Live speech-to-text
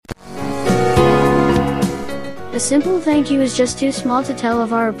A simple thank you is just too small to tell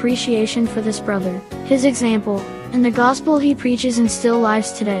of our appreciation for this brother, his example, and the gospel he preaches in still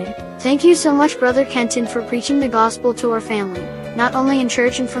lives today. Thank you so much, Brother Kenton, for preaching the gospel to our family, not only in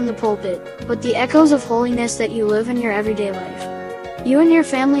church and from the pulpit, but the echoes of holiness that you live in your everyday life. You and your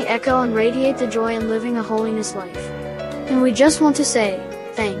family echo and radiate the joy in living a holiness life. And we just want to say,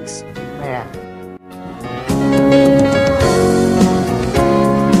 thanks. Man.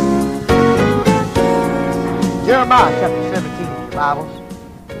 Jeremiah chapter 17 in your Bibles.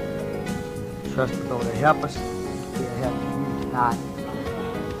 Trust the Lord to help us. Be a help to you tonight.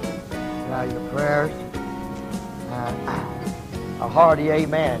 Now your prayers. A hearty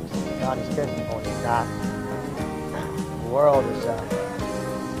amen. God is testimony tonight. The world is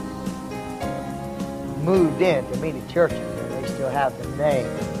moved into many churches and they still have the name.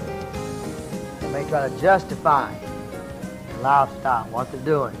 They may try to justify the lifestyle, what they're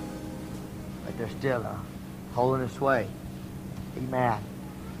doing, but they're still a holiness way. Amen.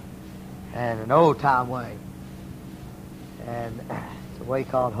 And an old time way. And it's a way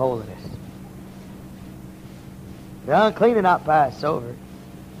called holiness. The unclean and not pass over.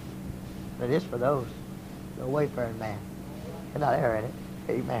 But it is for those, the wayfaring man. They're not there in it.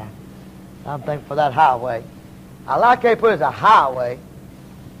 Amen. I'm thankful for that highway. I like they put it as a highway.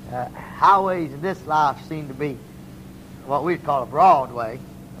 Highways in this life seem to be what we'd call a Broadway.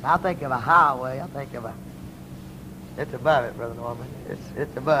 And I think of a highway, I think of it's above it, Brother Norman.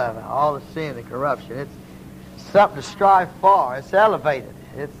 It's above all the sin and corruption. It's something to strive for. It's elevated.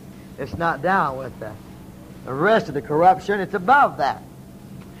 It's not down with the rest of the corruption. It's above that.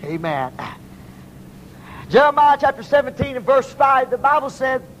 Amen. Jeremiah chapter 17 and verse 5, the Bible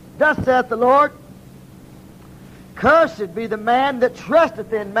said, Thus saith the Lord, Cursed be the man that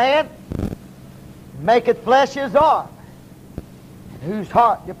trusteth in man, maketh flesh his arm, and whose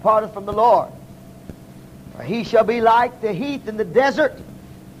heart departeth from the Lord. For he shall be like the heath in the desert,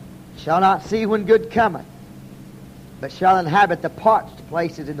 shall not see when good cometh, but shall inhabit the parched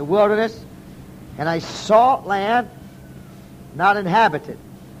places in the wilderness, and a salt land not inhabited.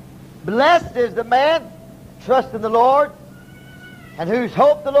 Blessed is the man that trusteth in the Lord, and whose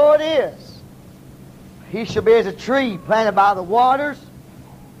hope the Lord is. He shall be as a tree planted by the waters,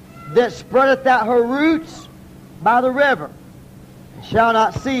 that spreadeth out her roots by the river, and shall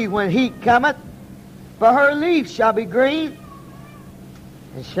not see when heat cometh, for her leaf shall be green,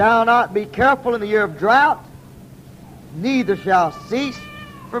 and shall not be careful in the year of drought, neither shall cease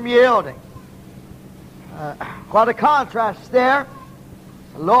from yielding. Quite a contrast there.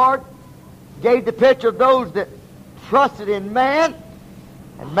 The Lord gave the picture of those that trusted in man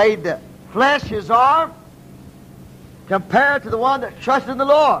and made the flesh his arm, compared to the one that trusted in the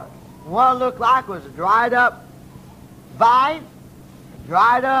Lord. One looked like was a dried up vine, a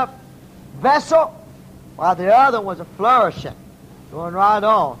dried up vessel, while the other was a flourishing, going right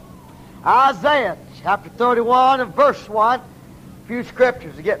on. Isaiah chapter 31 and verse 1, a few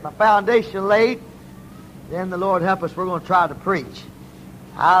scriptures to get my foundation laid. Then the Lord help us, we're going to try to preach.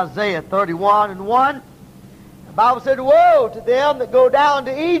 Isaiah 31 and 1. The Bible said, Woe to them that go down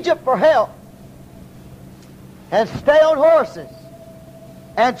to Egypt for help, and stay on horses,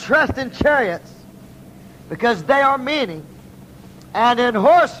 and trust in chariots, because they are many, and in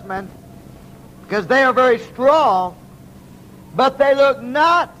horsemen, because they are very strong, but they look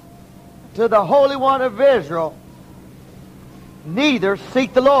not to the Holy One of Israel, neither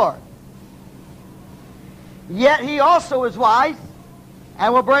seek the Lord. Yet he also is wise,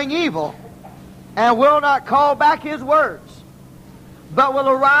 and will bring evil, and will not call back his words, but will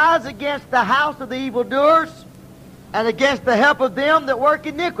arise against the house of the evildoers, and against the help of them that work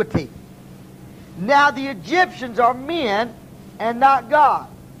iniquity. Now the Egyptians are men, and not God,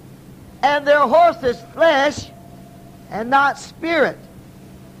 and their horses flesh, and not spirit.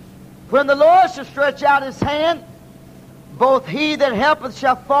 When the Lord shall stretch out his hand, both he that helpeth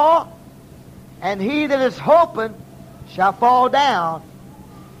shall fall, and he that is hoping shall fall down,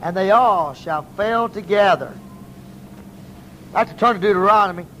 and they all shall fail together. I'd like to turn to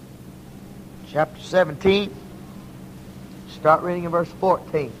Deuteronomy chapter 17. Start reading in verse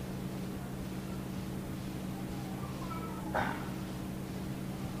 14.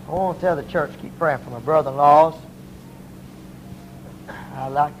 I want to tell the church, keep praying for my brother-in-laws. I'd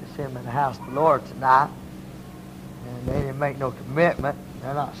like to see them in the house of the Lord tonight. And they didn't make no commitment.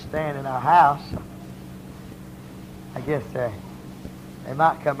 They're not staying in our house. I guess they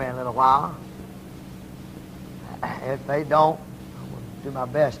might come in a little while. If they don't, I'm going to do my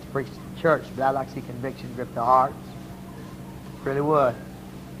best to preach to the church, but I'd like to see conviction grip their hearts. Really would.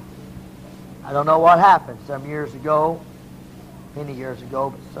 I don't know what happened some years ago, many years ago,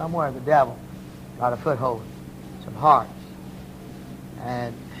 but somewhere the devil got a foothold some hearts.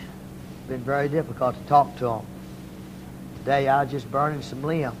 And it's been very difficult to talk to them. Today I was just burning some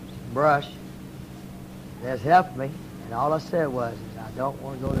limbs, brush. That's helped me. And all I said was, I don't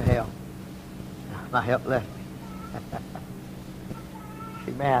want to go to hell. My help left me.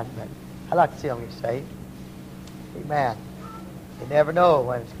 Amen. But I'd like to see them get saved. Amen. You never know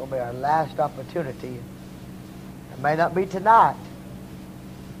when it's going to be our last opportunity. It may not be tonight.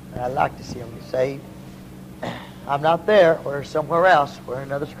 But I'd like to see them get saved. I'm not there. We're somewhere else. We're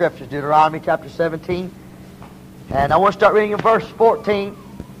in other scriptures. Deuteronomy chapter 17. And I want to start reading in verse 14.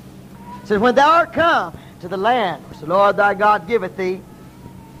 It says, when thou art come to the land which the Lord thy God giveth thee,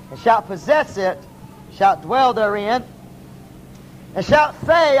 and shalt possess it, shalt dwell therein, and shalt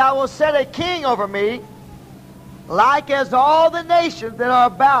say, I will set a king over me, like as all the nations that are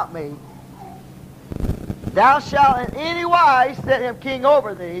about me. Thou shalt in any wise set him king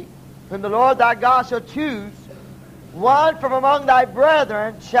over thee, whom the Lord thy God shall choose. One from among thy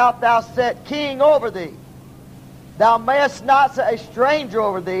brethren shalt thou set king over thee. Thou mayest not set a stranger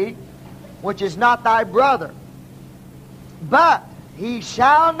over thee, which is not thy brother. But he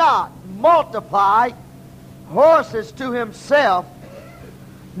shall not multiply horses to himself,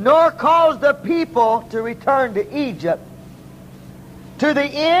 nor cause the people to return to Egypt, to the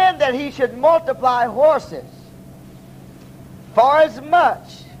end that he should multiply horses. For as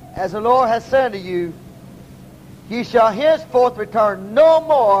much as the Lord has said unto you, ye shall henceforth return no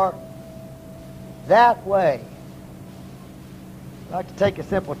more that way. I'd like to take a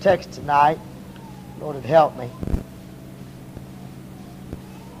simple text tonight. Lord would help me.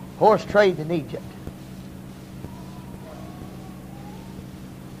 Horse trade in Egypt.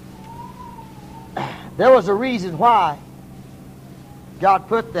 There was a reason why God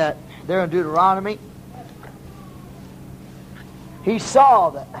put that there in Deuteronomy. He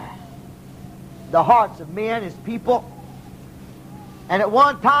saw the hearts of men, his people. And at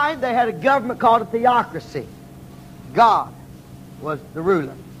one time they had a government called a theocracy. God was the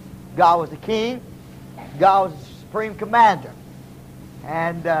ruler. God was the king. God was the supreme commander.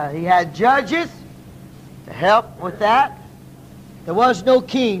 And he had judges to help with that. There was no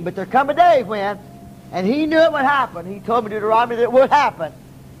king, but there come a day when, and he knew it would happen. He told me in Deuteronomy that it would happen.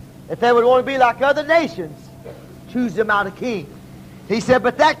 If they would want to be like other nations, choose them out a king. He said,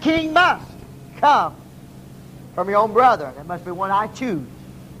 but that king must come from your own brethren. It must be one I choose.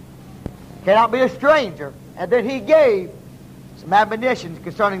 Cannot be a stranger. And then he gave some admonitions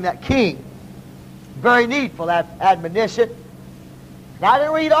concerning that king. Very needful admonition. Now I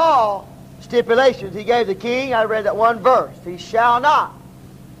didn't read all stipulations he gave the king. I read that one verse. He shall not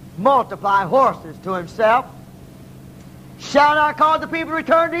multiply horses to himself, shall not cause the people to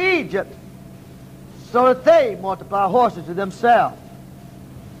return to Egypt, so that they multiply horses to themselves.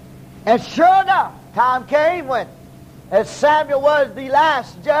 And sure enough, time came when, as Samuel was the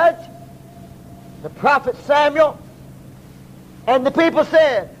last judge, the prophet Samuel, and the people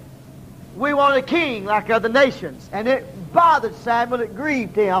said, we want a king like other nations. And it bothered Samuel, it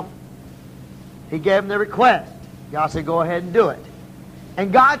grieved him. He gave them the request. God said, go ahead and do it.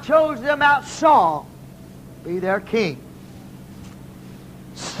 And God chose them out Saul to be their king.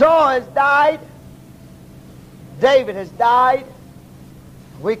 Saul has died. David has died.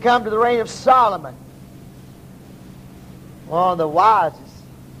 We come to the reign of Solomon. One of the wisest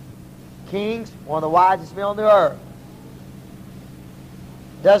kings, one of the wisest men on the earth.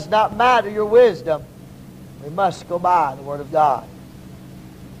 Does not matter your wisdom. We must go by the Word of God.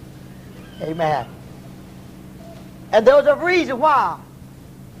 Amen. And there was a reason why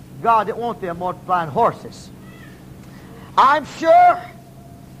God didn't want them multiplying horses. I'm sure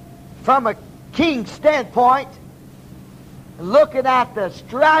from a king's standpoint, looking at the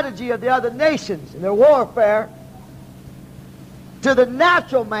strategy of the other nations in their warfare, to the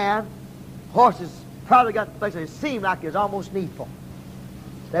natural man, horses probably got the place that it seemed like it was almost needful.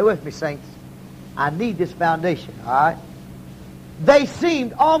 Stay with me, saints. I need this foundation, all right? They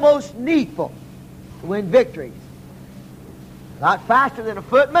seemed almost needful to win victories. A lot faster than a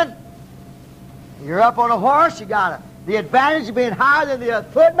footman. You're up on a horse, you got the advantage of being higher than the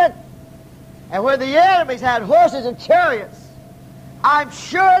footman. And when the enemies had horses and chariots, I'm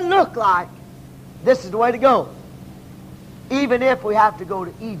sure it looked like this is the way to go. Even if we have to go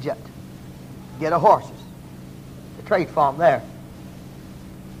to Egypt to get our horses. The trade farm there.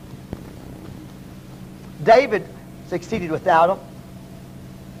 David succeeded without them.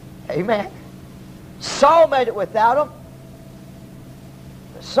 Amen. Saul made it without them.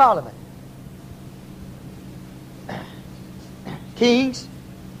 But Solomon. Kings.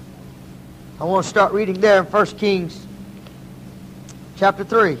 I want to start reading there in 1 Kings chapter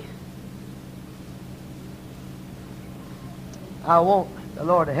 3. I want the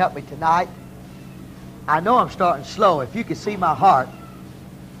Lord to help me tonight. I know I'm starting slow. If you could see my heart,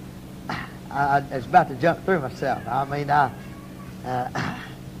 I was about to jump through myself. I mean,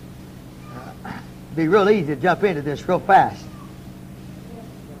 it'd be real easy to jump into this real fast.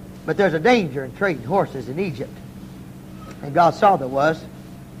 But there's a danger in trading horses in Egypt. And God saw there was.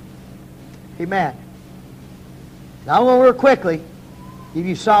 Amen. Now I'm going to real quickly give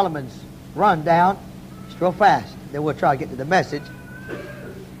you Solomon's rundown. Just real fast. Then we'll try to get to the message.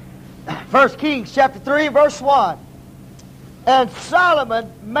 1 Kings chapter 3 verse 1. And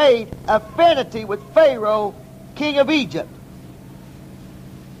Solomon made affinity with Pharaoh, king of Egypt.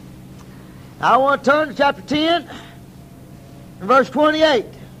 Now I want to turn to chapter 10 verse 28.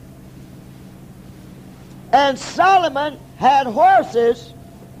 And Solomon had horses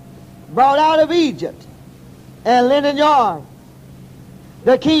brought out of Egypt and linen yarn.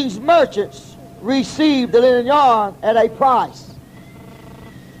 The king's merchants received the linen yarn at a price.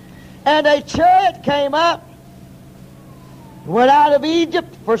 And a chariot came up, went out of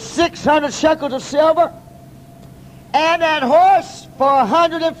Egypt for 600 shekels of silver, and an horse for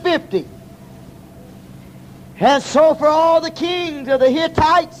 150. And so for all the kings of the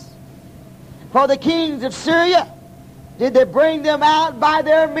Hittites, for the kings of Syria, did they bring them out by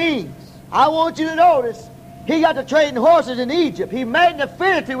their means. I want you to notice, he got to trading horses in Egypt. He made an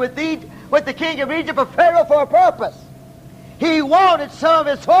affinity with the king of Egypt, of Pharaoh, for a purpose. He wanted some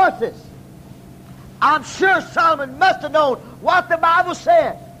of his horses. I'm sure Solomon must have known what the Bible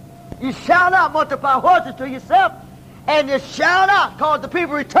said. You shall not multiply horses to yourself, and you shall not cause the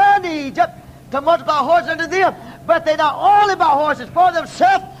people return to Egypt to multiply horses unto them. But they not only bought horses for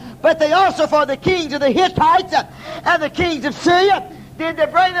themselves, but they also for the kings of the Hittites and the kings of Syria. Did they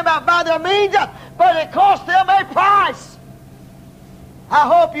bring them out by their means? But it cost them a price. I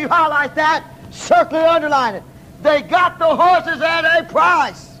hope you highlight that, circle it, underline it. They got the horses at a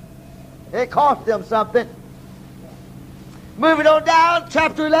price. It cost them something. Moving on down,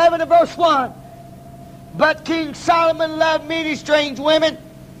 chapter 11 and verse 1. But King Solomon loved many strange women,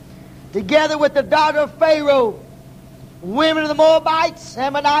 together with the daughter of Pharaoh, women of the Moabites,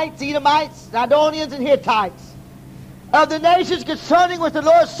 Ammonites, Edomites, Sidonians, and Hittites, of the nations concerning which the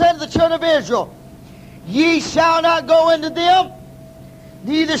Lord said to the children of Israel, Ye shall not go into them,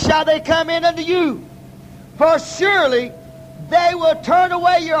 neither shall they come in unto you. For surely they will turn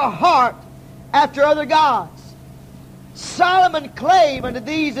away your heart after other gods. Solomon clave unto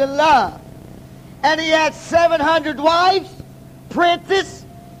these in love, and he had 700 wives, princes,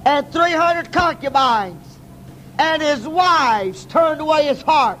 and 300 concubines. And his wives turned away his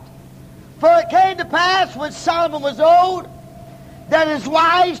heart. For it came to pass when Solomon was old, that his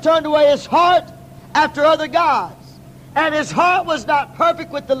wives turned away his heart after other gods. And his heart was not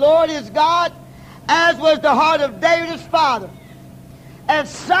perfect with the Lord his God, as was the heart of David his father. And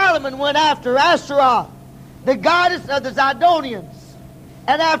Solomon went after Asherah, the goddess of the Zidonians,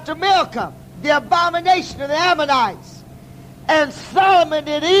 and after Milcom, the abomination of the Ammonites. And Solomon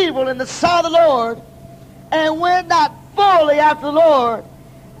did evil in the sight of the Lord, and went not fully after the Lord,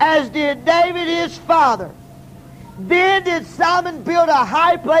 as did David his father. Then did Solomon build a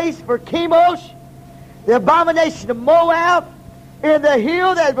high place for Chemosh, the abomination of Moab, in the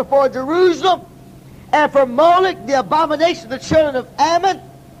hill that is before Jerusalem, and for Molech, the abomination of the children of Ammon.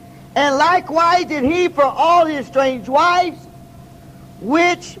 And likewise did he for all his strange wives,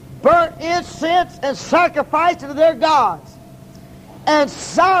 which burnt incense and sacrificed unto their gods. And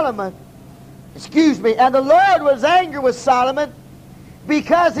and the Lord was angry with Solomon,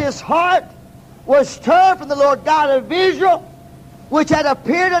 because his heart was turned from the Lord God of Israel, which had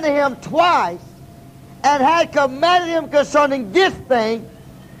appeared unto him twice, and had commanded him concerning this thing,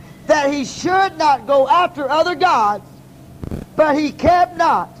 that he should not go after other gods, but he kept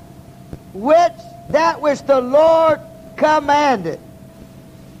not that which the Lord commanded.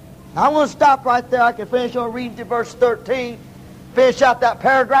 I want to stop right there. I can finish on reading to verse 13, finish out that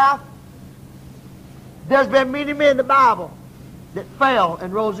paragraph. There's been many men in the Bible that fell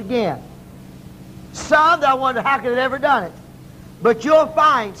and rose again. Some that I wonder how could have ever done it. But you'll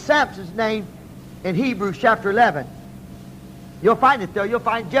find Samson's name in Hebrews chapter 11. You'll find it there. You'll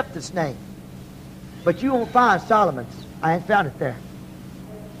find Jephthah's name. But you won't find Solomon's. I ain't found it there.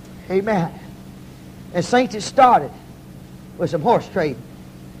 Amen. And saints, it started with some horse trading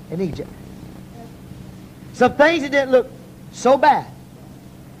in Egypt. Some things that didn't look so bad.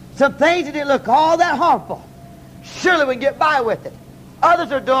 Some things that didn't look all that harmful. Surely we can get by with it.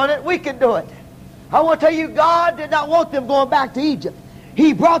 Others are doing it. We can do it. I want to tell you, God did not want them going back to Egypt.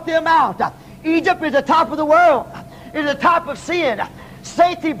 He brought them out. Egypt is the top of the world. It's the top of sin.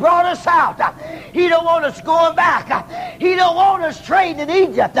 Since He brought us out, He don't want us going back. He don't want us trading in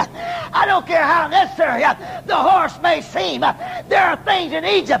Egypt. I don't care how necessary the horse may seem. There are things in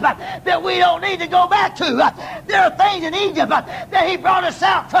Egypt that we don't need to go back to. There are things in Egypt that He brought us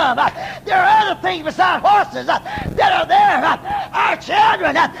out from. There are other things besides horses that are there. Our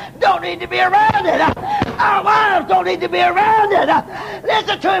children don't need to be around it. Our wives don't need to be around it.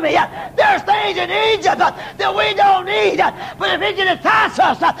 Listen to me. There's things in Egypt that we don't need. But if He can entice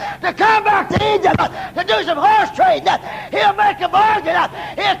us to come back to Egypt to do some horse trading, He'll make a bargain.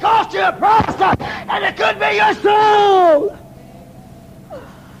 He'll cost you a price, and it could be your soul.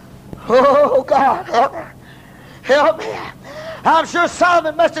 Oh, God, help me. Help me. I'm sure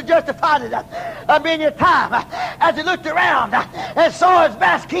Solomon must have justified it a million times as he looked around and saw his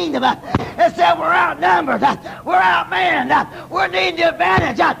vast kingdom and said, we're outnumbered, we're outmanned, we're needing the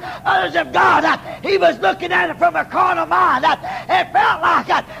advantage. Others of God, he was looking at it from a carnal mind and felt like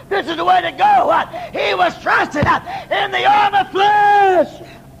this is the way to go. He was trusting in the arm of flesh.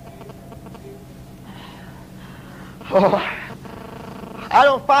 Oh, I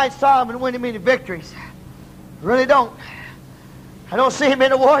don't find Solomon winning many victories. Really don't. I don't see him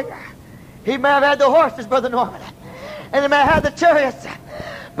in a warrior. He may have had the horses, Brother Norman, and he may have had the chariots,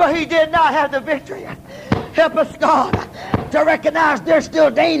 but he did not have the victory. Help us, God, to recognize there's still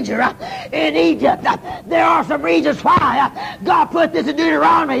danger in Egypt. There are some reasons why God put this in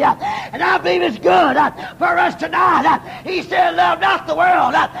Deuteronomy, and I believe it's good for us tonight. He said, love not the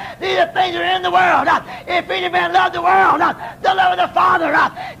world, neither things that are in the world. If any man love the world, the love of the Father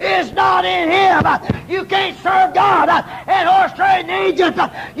is not in him. You can't serve God and horse trade in Egypt.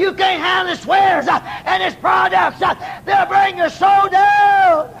 You can't handle his wares and his products. They'll bring your soul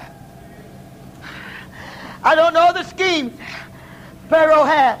down. I don't know the scheme Pharaoh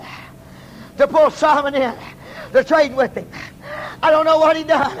had to pull Solomon in to trade with him. I don't know what he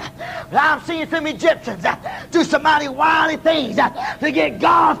done. But I'm seeing some Egyptians do some mighty wily things to get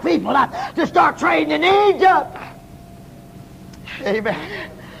God's people to start trading in Egypt.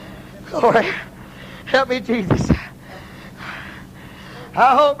 Amen. Lord, help me, Jesus.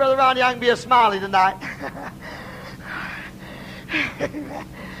 I hope, Brother Ronnie, I can be a smiley tonight.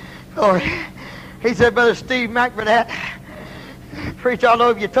 Lord, he said, Brother Steve McBurnett, preach all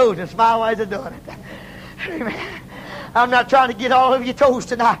over your toes and smile while you're doing it. Amen. I'm not trying to get all over your toes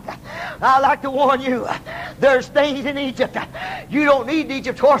tonight. I'd like to warn you, there's things in Egypt. You don't need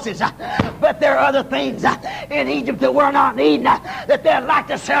Egypt's horses, but there are other things in Egypt that we're not needing, that they'd like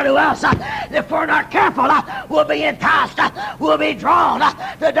to sell to us. If we're not careful, we'll be enticed, we'll be drawn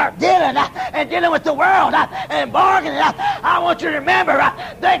to dealing with the world and bargaining. I want you to remember,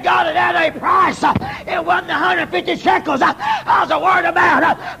 they got it at a price. It wasn't 150 shekels. I was worried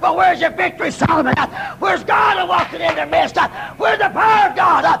about. But where's your victory, Solomon? Where's God walking in the midst? Where's the power of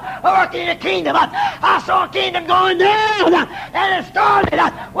God working in the kingdom? I saw a kingdom going down, and it started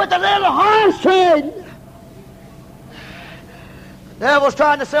with a little horse trade. The devil's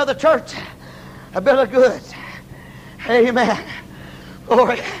trying to sell the church a bill of goods. Amen.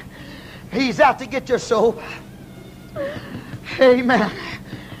 Lord, he's out to get your soul. Amen.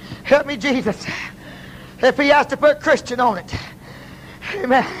 Help me, Jesus. If he has to put Christian on it.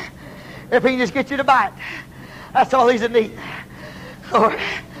 Amen. If he can just get you to buy it. That's all he's in need. Lord,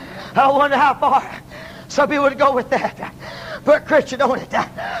 I wonder how far some people would go with that. Put Christian on it.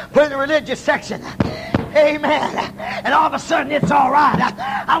 Put in the religious section. Amen. And all of a sudden it's all right.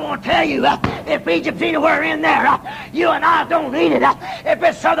 I want to tell you, if Egypt's anywhere in there, you and I don't need it. If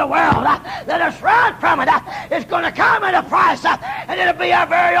it's of the world, let us run from it. It's going to come at a price, and it'll be our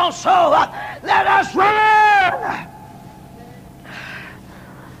very own soul. Let us run.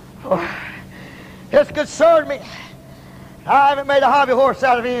 Oh, it's concerned me. I haven't made a hobby horse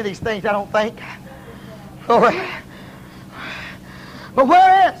out of any of these things, I don't think. Oh, but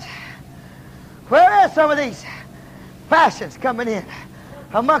where is some of these fashions coming in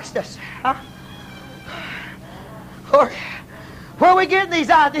amongst us? Huh? Or where are we getting these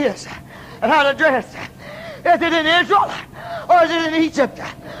ideas of how to dress? Is it in Israel or is it in Egypt?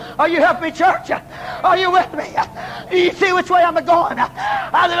 Are you helping me, church? Are you with me? Do you see which way I'm going?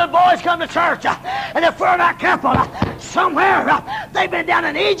 Our little boys come to church, and if we're not careful, somewhere they've been down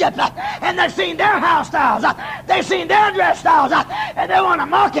in Egypt, and they've seen their house styles, they've seen their dress styles, and they want to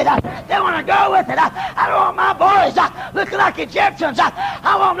mock it. They want to go with it. I don't want my boys looking like Egyptians.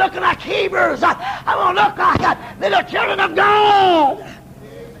 I want them looking like Hebrews. I want them to look like little children of God.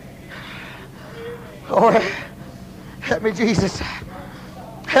 Lord, help me, Jesus.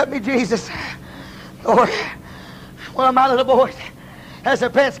 Help me, Jesus. Lord, one of my little boys has their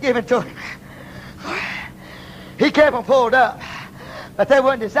pants given to him. He kept them pulled up. but they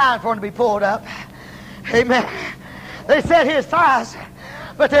weren't designed for him to be pulled up. Amen. They said his thighs,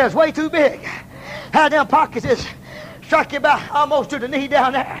 but they was way too big. Had them pockets is struck you about almost to the knee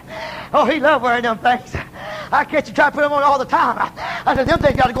down there. Oh, he loved wearing them things. I catch you try to put them on all the time. I said, them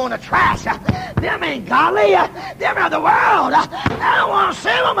things got to go in the trash. Them ain't godly. Them are the world. I don't want to see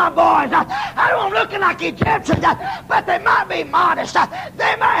them, my boys. I don't want them looking like Egyptians, but they might be modest.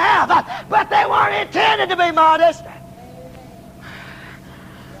 They might have, but they weren't intended to be modest.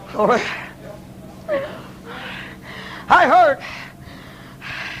 Lord, I heard,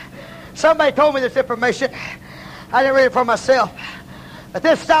 somebody told me this information. I didn't read it for myself. But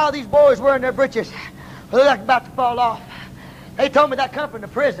this style these boys wearing their breeches, they're like about to fall off. They told me that come from the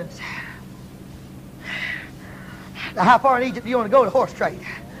prisons. Now, how far in Egypt do you want to go to horse trade?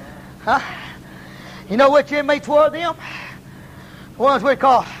 Huh? You know which inmates were them? The ones we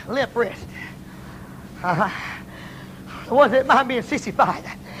call limp wrist. The ones that mind being sissified.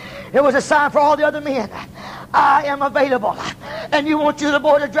 It was a sign for all the other men. I am available. And you want your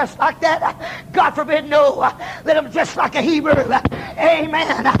boy to dress like that? God forbid, no. Let them dress like a Hebrew.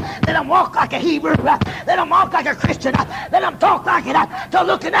 Amen. Let them walk like a Hebrew. Let them walk like a Christian. Let them talk like it. To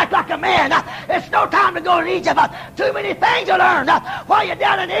look and act like a man. It's no time to go to Egypt. Too many things to learn. While you're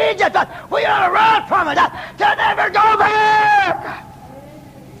down in Egypt, we ought to run from it. To never go back.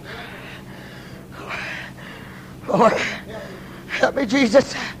 Lord, help me,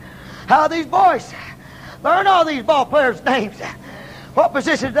 Jesus. How these boys learn all these ball players' names, what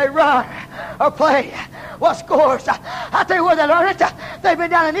positions they run or play, what scores. I tell you where they learn it. They've been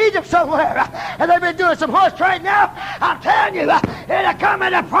down in Egypt somewhere, and they've been doing some horse trading now. I'm telling you, it'll come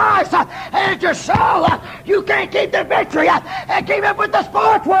at a price, and it's your soul. You can't keep the victory and keep it with the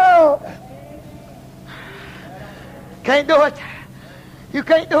sports world. Can't do it. You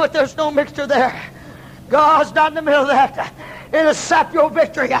can't do it. There's no mixture there. God's not in the middle of that. It'll sap your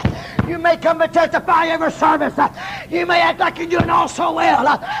victory. You may come and testify every service. You may act like you're doing all so well,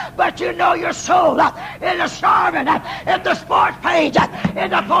 but you know your soul is starving. If the sports page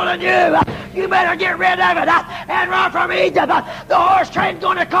is pulling you, you better get rid of it and run from Egypt. The horse train's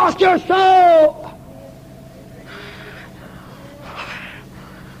going to cost your soul.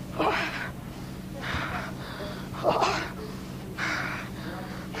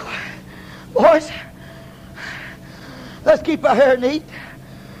 Boys, let's keep our hair neat,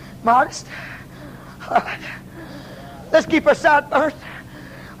 modest. Let's keep our sideburns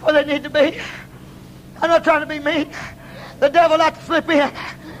where they need to be. I'm not trying to be mean. The devil likes to slip in,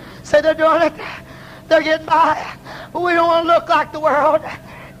 say they're doing it, they're getting by, but we don't want to look like the world.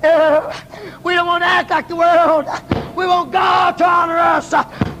 We don't want to act like the world. We want God to honor us.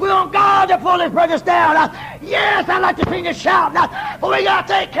 We want God to pull His presence down. Yes, I like to sing and shout, but we got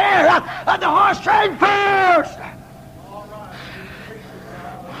to take care of the horse trade first.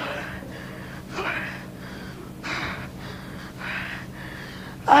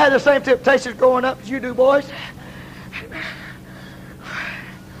 I had the same temptations growing up as you do, boys.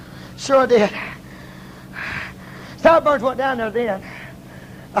 Sure did. Sideburns went down there then.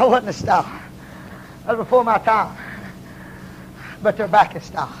 I wasn't a style. That was before my time. But they're back in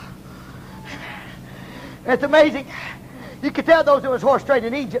style. It's amazing. You could tell those that was horse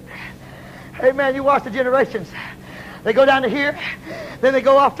trading in Egypt. Hey man, you watch the generations. They go down to here, then they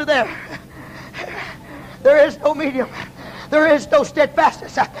go off to there. There is no medium. There is no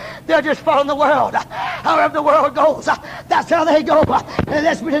steadfastness. They're just following the world. However the world goes, that's how they go. And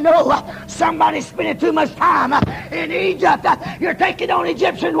that's me to know somebody's spending too much time in Egypt. You're taking on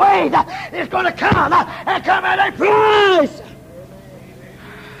Egyptian ways. It's going to come and come at a price.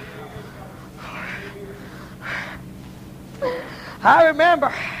 I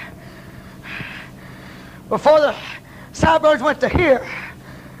remember before the sideburns went to here,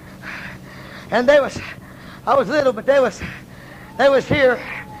 and I was little, but they was here.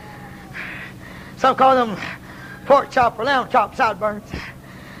 Some call them pork chop or lamb chop sideburns.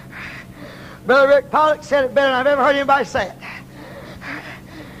 Brother Rick Pollock said it better than I've ever heard anybody say it.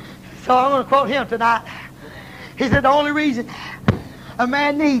 So I'm going to quote him tonight. He said the only reason a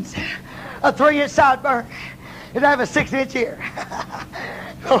man needs a 3-inch sideburn is to have a 6-inch ear.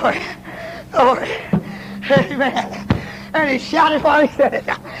 Glory. Glory. Amen. And he shouted while he said it.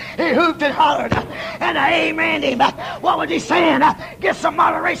 He hooped and hollered. And I amened him. What was he saying? Get some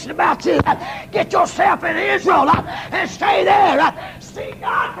moderation about you. Get yourself in Israel and stay there. See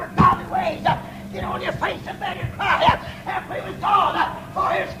God for godly ways. Get on your face and beg and cry. And plead with God for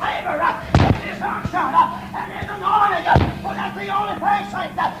His favor and His unction and His anointing. For that's the only thing,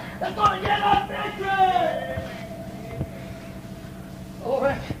 saints, that's going to get us victory.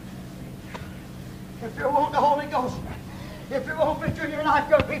 Glory. If you want the Holy Ghost, if you want victory in your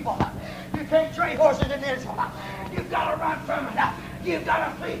people. You can't trade horses in Israel. You've got to run from it. You've got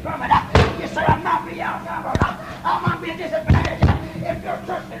to flee from it. You say, I might be outnumbered. I might be a disadvantage. If you're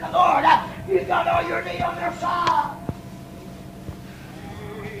trusting the Lord, you've got all your need on their side.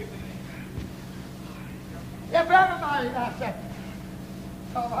 If everybody now said,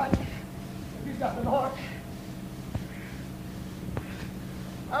 all right, you've got the Lord.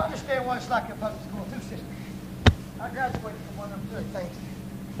 I understand what it's like in public school too, sister. I graduated from one of them good things.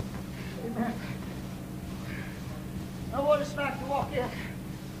 Amen. I know what it's like to walk in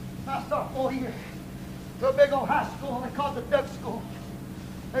my sophomore year to a big old high school. They called it the Duck School.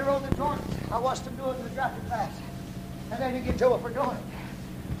 They rode the joints. I watched them do it in the drafting class. And they didn't get trouble for doing it.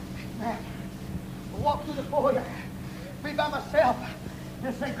 Amen. I walked through the foyer, be by myself,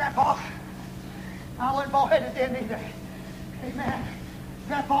 and say, Grandpa, I wasn't bald-headed then either. Amen.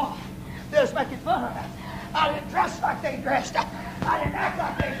 Grandpa, they was making fun of it. I didn't dress like they dressed. I didn't act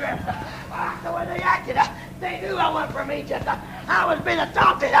like they dressed. I liked the way they acted. They knew I wasn't from Egypt. I was being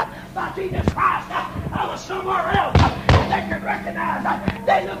adopted by Jesus Christ. I was somewhere else. They could recognize.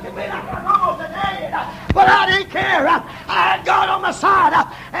 They looked at me like I was almost an alien. But I didn't care. I had God on my side.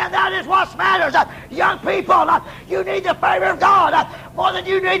 And that is what matters. Young people, you need the favor of God more than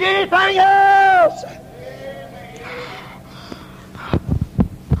you need anything else.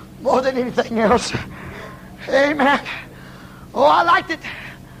 More than anything else. Amen. Oh, I liked it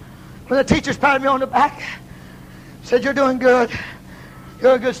when the teachers patted me on the back, said, you're doing good.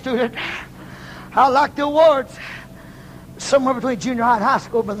 You're a good student. I liked the awards. Somewhere between junior high and high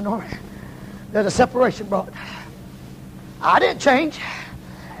school, Brother Norman, that a separation brought. I didn't change.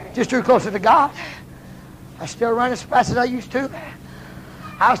 Just drew closer to God. I still run as fast as I used to.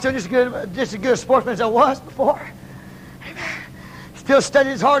 I was still just as good a sportsman as I was before. Still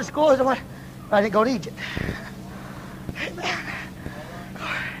studied as hard at school as I went. I didn't go to Egypt. Amen.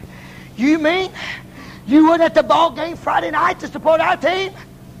 You mean you weren't at the ball game Friday night to support our team?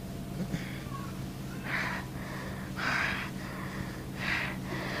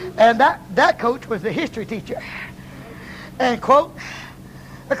 And that coach was the history teacher. And, quote,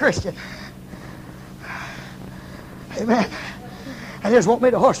 a Christian. Amen. And just want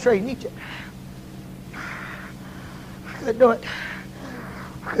me to horse trade in Egypt. I couldn't do it.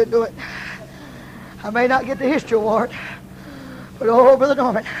 I couldn't do it. I may not get the history award, but oh, Brother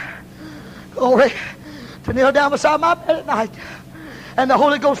Norman, glory, to kneel down beside my bed at night and the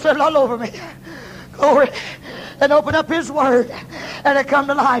Holy Ghost settle all over me. Glory, and open up His Word and it come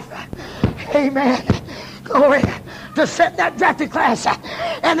to life. Amen. Glory. To sit in that drafted class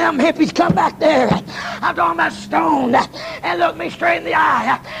and them hippies come back there. I'm talking about stoned and look me straight in the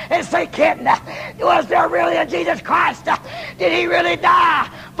eye and say, Kenton, was there really a Jesus Christ? Did He really die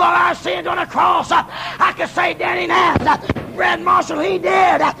for our sins on the cross? I could say Danny Nance, Red Marshall, He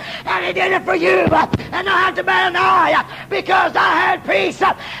did, and He did it for you, and I have to bat an eye because I had peace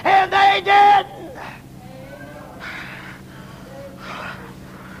and they didn't.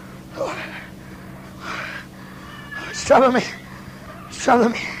 It's troubling me. It's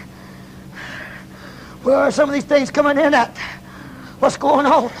troubling me. Where are some of these things coming in at? What's going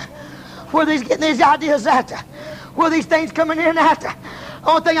on? Where are these getting these ideas at? Where are these things coming in at?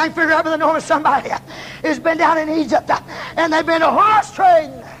 Only thing I can figure out with the Norman somebody has been down in Egypt and they've been a horse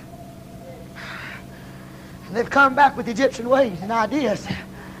trading. And they've come back with Egyptian ways and ideas.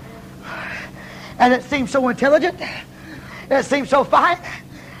 And it seems so intelligent. And it seems so fine.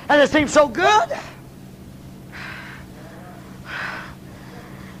 And it seems so good.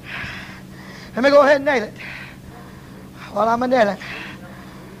 Let me go ahead and nail it. While I'm nailing,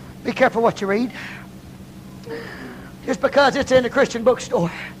 be careful what you read. Just because it's in a Christian bookstore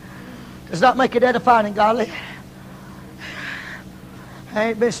does not make it edifying and godly. I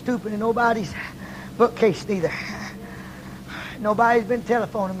ain't been stooping in nobody's bookcase neither. Nobody's been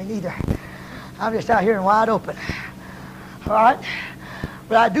telephoning me neither. I'm just out here and wide open. All right?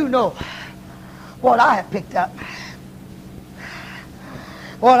 But I do know what I have picked up.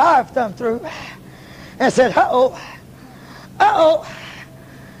 What I have thumbed through and said, uh-oh.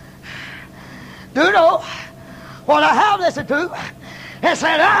 Do know what I have listened to and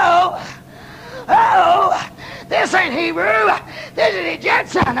said, this ain't Hebrew, this is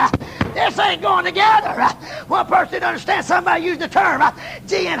Egyptian, this ain't going together. One person didn't understand, somebody used the term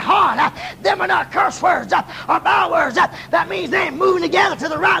G and hard. Them are not curse words or bad words. That means they ain't moving together to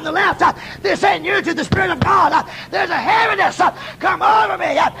the right and the left. This ain't new to the Spirit of God. There's a heaviness come over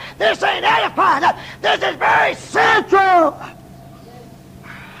me. This ain't edifying. This is very central.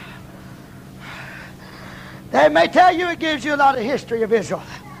 They may tell you it gives you a lot of history of Israel.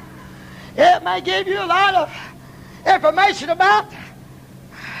 It may give you a lot of information about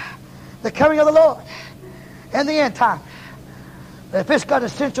The coming of the Lord and the end time. But if it's got a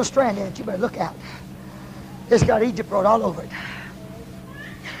central strand in it, you better look out. It's got Egypt wrote all over it.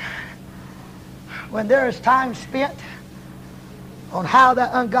 When there is time spent on how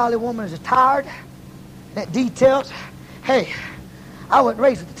that ungodly woman is attired, that details, hey, I wasn't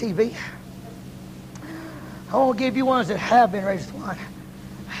raised with the TV. I want to give you ones that have been raised with one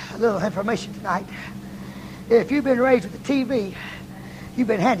a little information tonight. If you've been raised with the TV, you've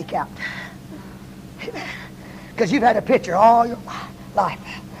been handicapped. Because you've had a picture all your life.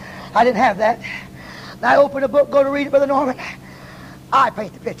 I didn't have that. And I open a book, go to read it, Brother Norman. I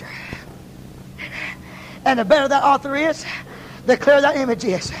paint the picture. And the better that author is, the clearer that image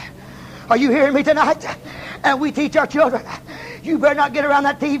is. Are you hearing me tonight? And we teach our children, you better not get around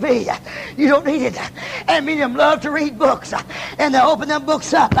that TV. You don't need it. And many of them love to read books. And they'll open them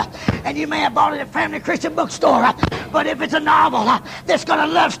books up. And you may have bought it at a family Christian bookstore. But if it's a novel that's got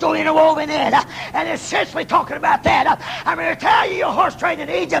a love story interwoven in, and it's essentially talking about that, I'm going to tell you, your horse trade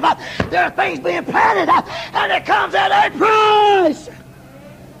in Egypt, there are things being planted, and it comes at a price.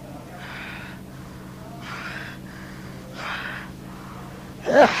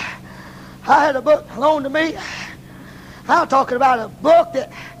 I had a book loaned to me. I'm talking about a book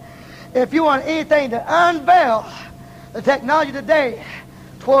that, if you want anything to unveil the technology today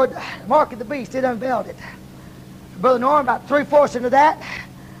toward the mark of the beast, it unveiled it. Brother Norm, about 3/4 into that,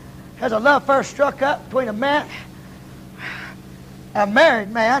 has a love first struck up between a married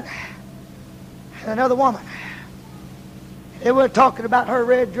man, and another woman. They were talking about her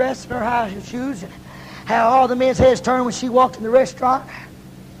red dress and her high shoes, and how all the men's heads turned when she walked in the restaurant.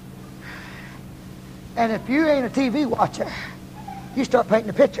 And if you ain't a TV watcher, you start painting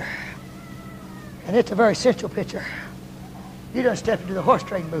a picture. And it's a very central picture. You done stepped into the horse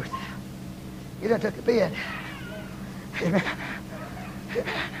trading booth. You done took a bid. Amen.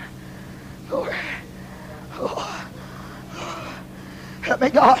 Amen. Lord. Oh. Help me,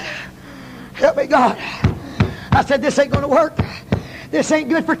 God. Help me, God. I said, this ain't going to work. This ain't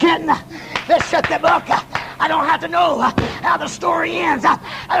good for Kenton. Let's shut the book. I don't have to know how the story ends. I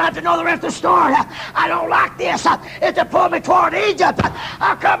don't have to know the rest of the story. I don't like this. It's to pull me toward Egypt.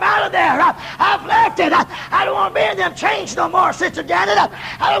 I've come out of there. I've left it. I don't want to be in them chains no more, Sister Janet.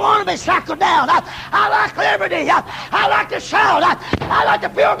 I don't want to be shackled down. I like liberty. I like to shout. I like to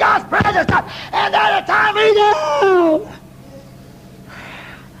feel God's presence. And at a time we do.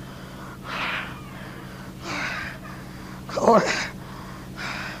 Lord,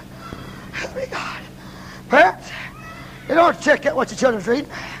 help me, God. Parents, you don't have to check out what your children's reading.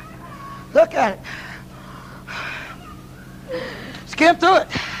 Look at it. Skim through it.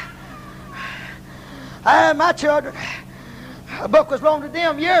 I had my children. A book was loaned to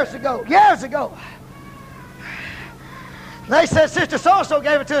them years ago. They said, Sister so-and-so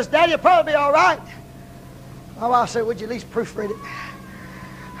gave it to us. Daddy, it'll probably be all right. My wife said, would you at least proofread it?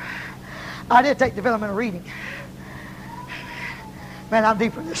 I did take developmental reading. Man, I'm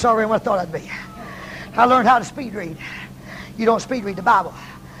deeper in this already than what I thought I'd be. I learned how to speed read. You don't speed read the Bible,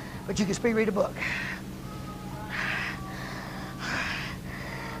 but you can speed read a book.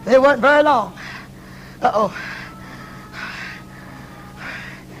 It wasn't very long. Uh-oh.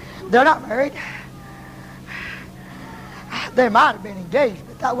 They're not married. They might have been engaged,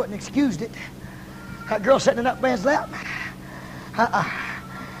 but that wouldn't excused it. That girl sitting in that man's lap.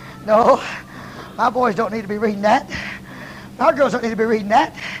 No, my boys don't need to be reading that. Our girls don't need to be reading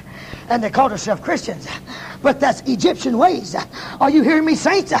that. And they called themselves Christians. But that's Egyptian ways. Are you hearing me,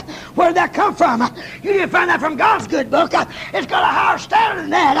 saints? Where did that come from? You didn't find that from God's good book. It's got a higher standard than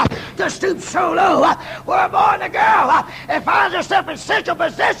that. To stoop so low where a boy and a girl and finds themselves in central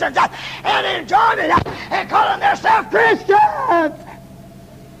positions and enjoying it and calling themselves Christians.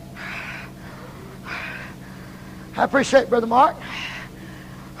 I appreciate Brother Mark.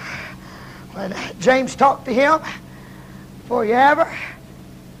 When James talked to him, before you ever,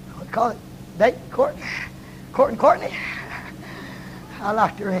 what do you call it, date, court and Courtney, I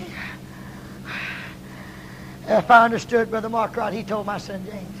like the ring. If I understood Brother Mark right, he told my son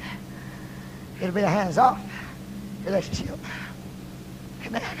James, it'll be a hands-off relationship.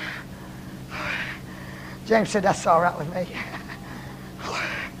 Amen. James said, that's all right with me.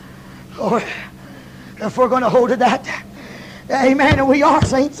 Lord, if we're going to hold to that, amen, and we are,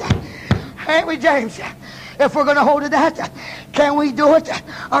 saints, ain't we, James? If we're going to hold to that, can we do it?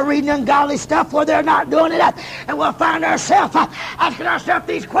 Or reading ungodly stuff where they're not doing it? And we'll find ourselves asking ourselves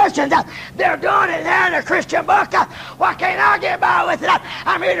these questions. They're doing it there in a Christian book. Why can't I get by with it?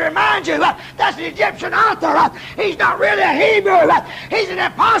 I'm here to remind you, that's an Egyptian author. He's not really a Hebrew. He's an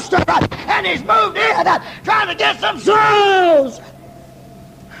imposter. And he's moved in trying to get some souls.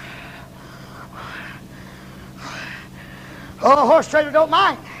 Oh, a horse trader don't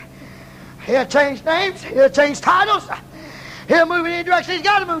mind. He'll change names. He'll change titles. He'll move in any direction he's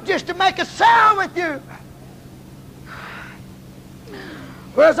got to move just to make a sound with you.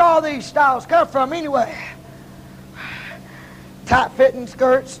 Where's all these styles come from anyway? Tight-fitting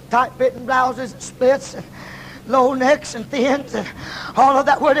skirts, tight-fitting blouses, and splits, and low necks and thins, and all of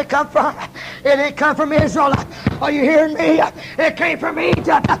that. Where'd it come from? It didn't come from Israel. Are you hearing me? It came from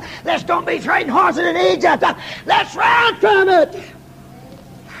Egypt. Let's don't be trading horses in Egypt. Let's run from it.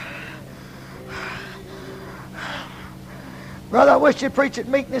 Brother, I wish you'd preach at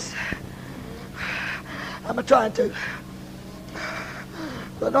meekness. I'm trying to.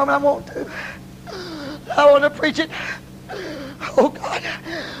 But no, I won't to. I want to preach it, oh God,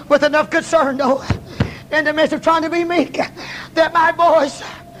 with enough concern, though, in the midst of trying to be meek, that my boys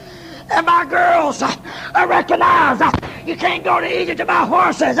and my girls recognize you can't go to Egypt to buy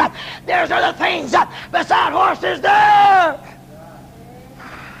horses. There's other things beside horses there.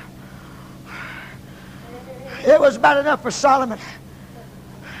 It was about enough for Solomon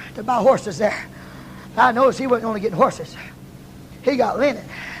to buy horses there. I noticed he wasn't only getting horses. He got linen.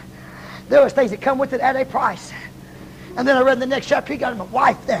 There was things that come with it at a price. And then I read in the next chapter, he got him a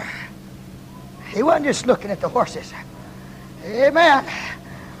wife there. He wasn't just looking at the horses. Amen.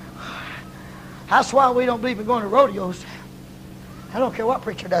 That's why we don't believe in going to rodeos. I don't care what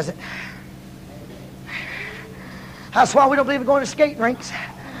preacher does it. That's why we don't believe in going to skating rinks.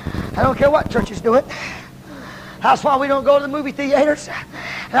 I don't care what churches do it. That's why we don't go to the movie theaters.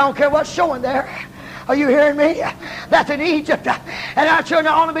 I don't care what's showing there. Are you hearing me? That's in Egypt. And our children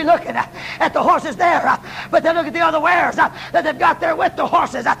are only be looking at the horses there. But they look at the other wares that they've got there with the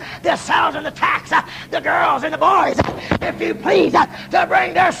horses. The saddles and the tacks. The girls and the boys. If you please, to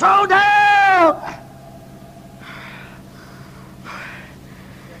bring their soul down.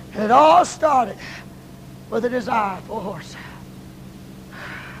 And it all started with a desire for a horse.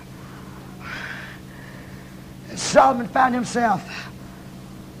 And Solomon found himself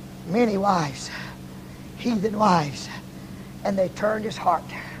many wives. Heathen wives, and they turned his heart.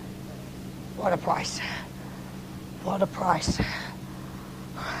 What a price. What a price.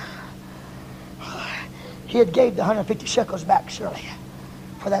 He had gave the 150 shekels back, surely,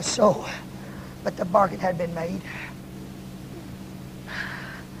 for that soul, but the bargain had been made.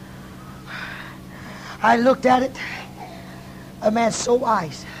 I looked at it. A man so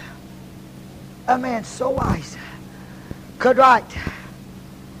wise, could write.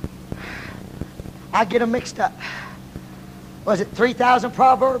 I get them mixed up. Was it 3,000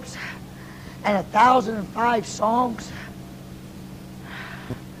 Proverbs and 1,005 songs?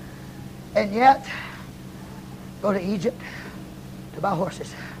 And yet, go to Egypt to buy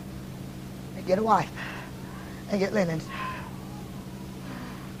horses and get a wife and get linens.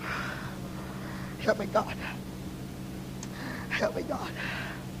 Help me, God. Help me, God.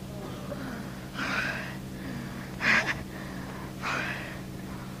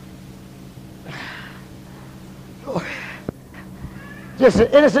 Just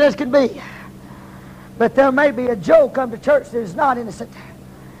as innocent as can be. But there may be a Joe come to church that is not innocent,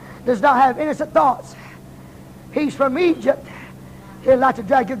 does not have innocent thoughts. He's from Egypt. He'd like to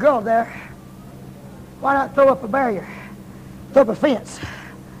drag your girl there. Why not throw up a barrier? Throw up a fence.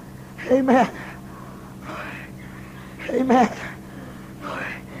 Amen. Amen.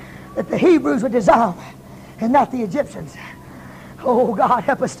 That the Hebrews would desire and not the Egyptians. Oh, God,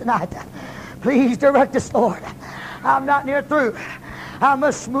 help us tonight. Please direct us, Lord. I'm not near through. I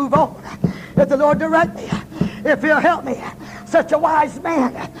must move on. If the Lord direct me, if He'll help me. Such a wise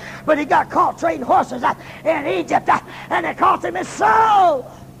man, but he got caught trading horses in Egypt, and it cost him his soul.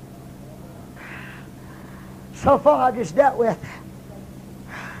 So far I've just dealt with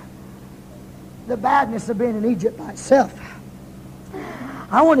the badness of being in Egypt by itself.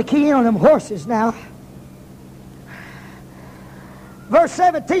 I want to key in on them horses now. Verse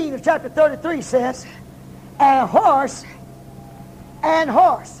 17 of chapter 33 says, and horse.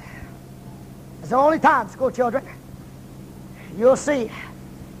 It's the only time, school children, you'll see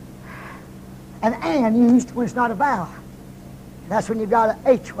an and used when it's not a vowel. That's when you've got an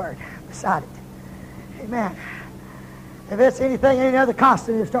H word beside it. Amen. If it's anything, any other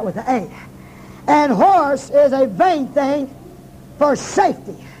consonant, it'll start with an A. And horse is a vain thing for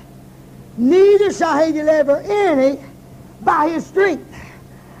safety. Neither shall he deliver any by his strength.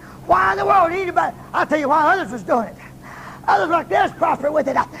 Why in the world anybody? I'll tell you why others was doing it. Others like this prosper with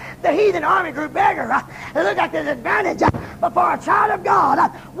it. The heathen army grew bigger. It looked like there's an advantage. But for a child of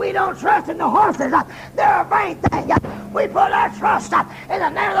God, we don't trust in the horses. They're a vain thing. We put our trust in the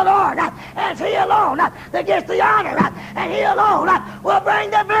name of the Lord. And it's He alone that gets the honor. And He alone will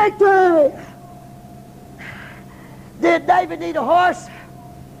bring the victory. Did David need a horse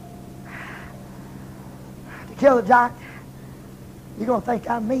to kill the giant? You're going to think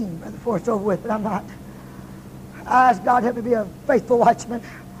I'm mean, Brother, before it's over with, but I'm not. I ask God to help me be a faithful watchman,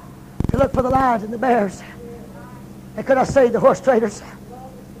 to look for the lions and the bears. And could I say the horse traders?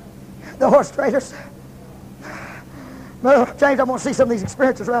 The horse traders. Brother James, I want to see some of these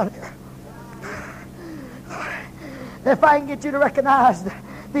experiences around here. If I can get you to recognize the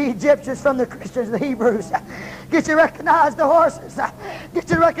Egyptians from the Christians, the Hebrews, get you to recognize the horses, get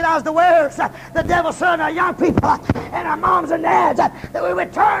you to recognize the wares, the devil's son, our young people, and our moms and dads, that we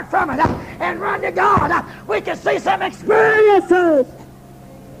would turn from it and run to God. We can see some experiences.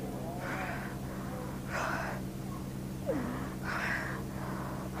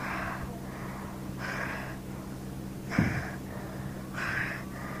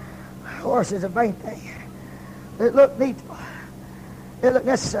 Horse is a vain thing. It looked needful. It looked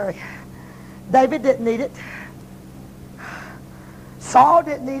necessary. David didn't need it. Saul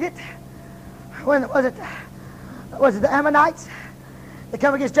didn't need it. When was it the Ammonites? They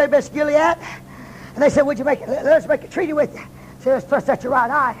come against Jabesh Gilead, and they said, "Would you let's make a treaty with you?" Said, "Let's thrust out your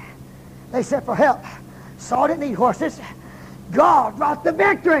right eye." They sent for help. Saul didn't need horses. God brought the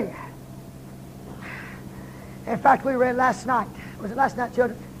victory. In fact, we read last night. Was it last night,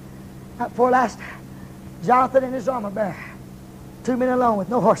 children? Not before last. Jonathan and his armor bearer, 2 men alone with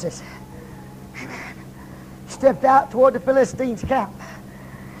no horses, stepped out toward the Philistines' camp.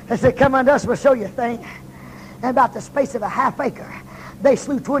 They said, "Come unto us, we'll show you a thing." And about the space of a half acre, they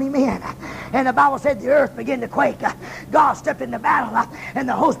slew 20 men. And the Bible said the earth began to quake. God stepped into battle, and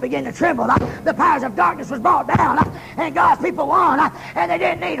the host began to tremble. The powers of darkness was brought down, and God's people won, and they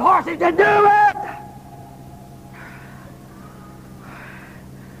didn't need horses to do it.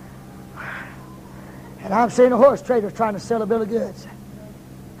 And I'm seeing a horse trader trying to sell a bill of goods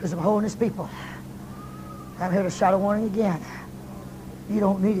because I'm holiness people. I'm here to shout a warning again. You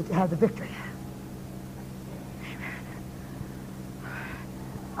don't need it to have the victory. Amen.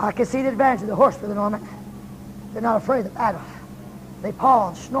 I can see the advantage of the horse, Brother Norman. They're not afraid of the battle. They paw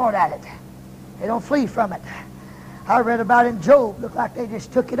and snort at it. They don't flee from it. I read about it in Job. Looked like they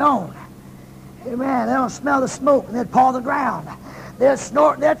just took it on. Amen. They don't smell the smoke, and they'd paw the ground. They'd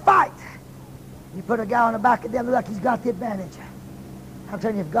snort and they'd fight. You put a guy on the back of them, look like he's got the advantage. I'm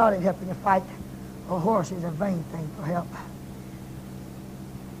telling you, if God ain't helping you fight, a horse is a vain thing for help.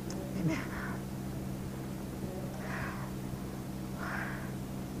 Amen.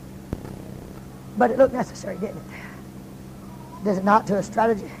 But it looked necessary, didn't it? Does it not to a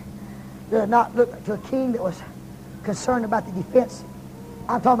strategy? Does it not look to a king that was concerned about the defense?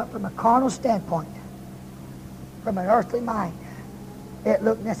 I'm talking about from a carnal standpoint, from an earthly mind. It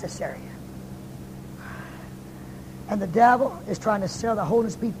looked necessary. And the devil is trying to sell the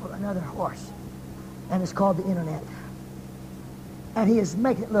holiness people another horse. And it's called the internet. And he is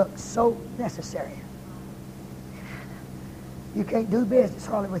making it look so necessary. You can't do business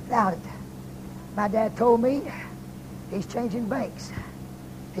hardly without it. My dad told me he's changing banks.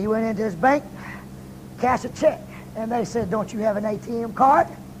 He went into his bank, cashed a check, and they said, "Don't you have an ATM card?"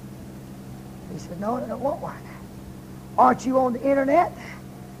 He said, "No, I don't want one." "Aren't you on the internet?"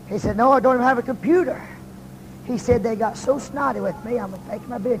 He said, "No, I don't even have a computer." He said, "They got so snotty with me, I'm going to take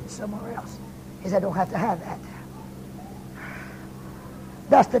my business somewhere else." He said, "I don't have to have that."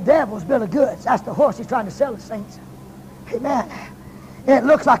 That's the devil's bill of goods. That's the horse he's trying to sell the saints. Amen. And it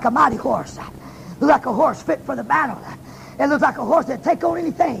looks like a mighty horse. It looks like a horse fit for the battle. It looks like a horse that take on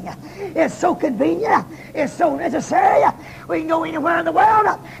anything. It's so convenient. It's so necessary. We can go anywhere in the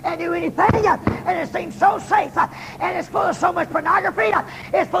world and do anything. And it seems so safe. And it's full of so much pornography.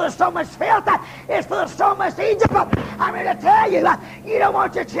 It's full of so much filth. It's full of so much Egypt. I'm here to tell you, you don't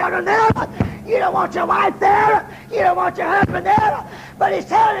want your children there. You don't want your wife there. You don't want your husband there. But he's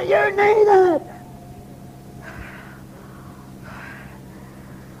telling you, you need it.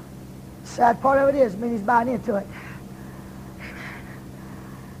 Sad part of it is, he's buying into it.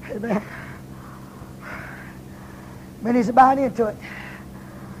 Amen. Many's buying into it.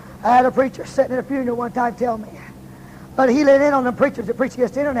 I had a preacher sitting at a funeral one time tell me, but he let in on the preachers that preach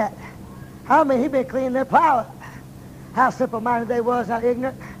against the internet. How many he been cleaning their plow up? How simple-minded they was, how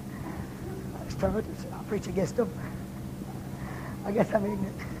ignorant. I just told him, I'll preach against them. I guess I'm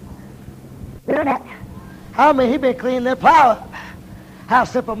ignorant. Internet. How many he been cleaning their plow up? How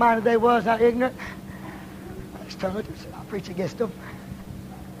simple-minded they was, how ignorant. I just told him, I'll preach against them.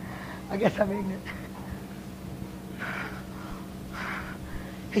 I guess I'm ignorant.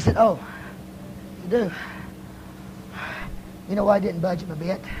 He said, "Oh, you do? You know why I didn't budge him a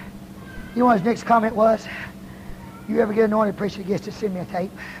bit? You know what his next comment was? You ever get anointed preacher against to send me a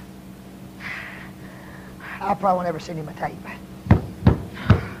tape?" I probably won't ever send him a tape.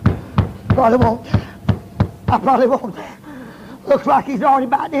 Probably won't. I probably won't. Looks like he's already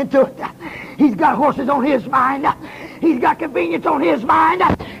biting into it. He's got horses on his mind. He's got convenience on his mind.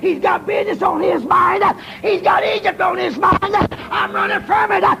 He's got business on his mind. He's got Egypt on his mind. I'm running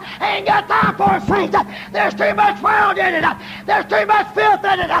from it. I ain't got time for it, saints. There's too much world in it. There's too much filth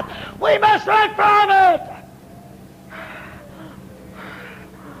in it. We must run from it.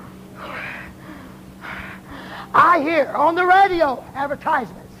 I hear on the radio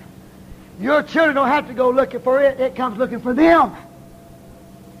advertisements. Your children don't have to go looking for it. It comes looking for them.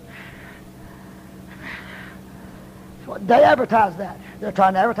 So they advertise that. They're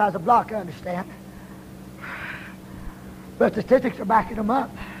trying to advertise a block, I understand. But statistics are backing them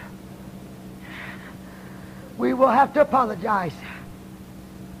up. We will have to apologize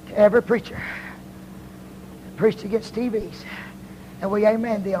to every preacher that preached against TVs. And we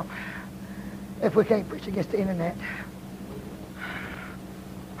amen them if we can't preach against the internet.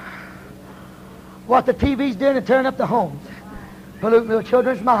 What the TV's doing to turn up the homes, polluting little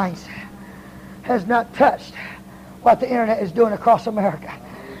children's minds, has not touched what the internet is doing across America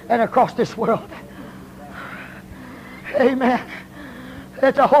and across this world. Amen.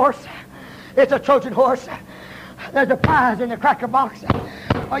 It's a horse. It's a Trojan horse. There's a prize in the cracker box.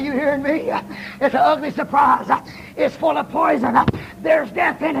 Are you hearing me? It's an ugly surprise. It's full of poison. There's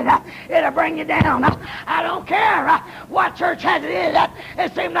death in it. It'll bring you down. I don't care what church has it in.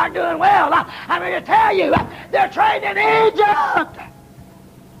 It seems not doing well. I'm here to tell you, they're trading in Egypt.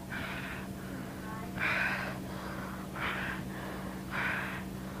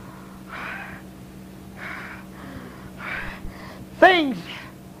 Things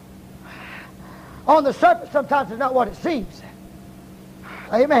on the surface sometimes is not what it seems.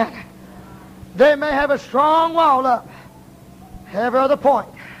 Amen. They may have a strong wall up every other point.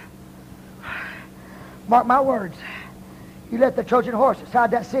 Mark my words. You let the Trojan horse inside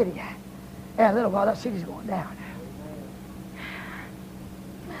that city, and a little while that city's going down.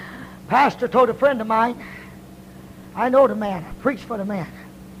 Pastor told a friend of mine, I know the man, I preached for the man.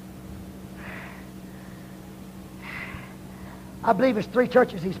 I believe it's 3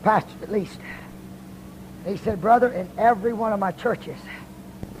 churches he's pastored at least. And he said, brother, in every one of my churches,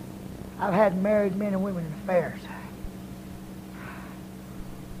 I've had married men and women in affairs.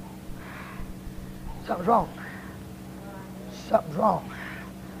 Something's wrong. Something's wrong.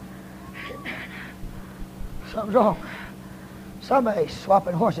 Something's wrong. Somebody's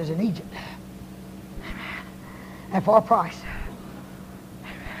swapping horses in Egypt. And for a price.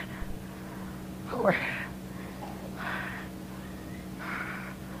 Or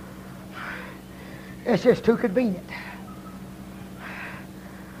it's just too convenient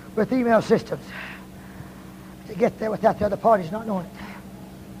with email systems to get there without the other parties not knowing it.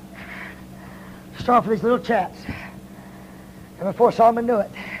 Start for these little chats. And before Solomon knew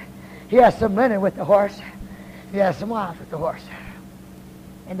it, he had some linen with the horse. He had some wives with the horse.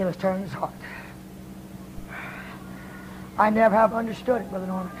 And it was turning his heart. I never have understood it, Brother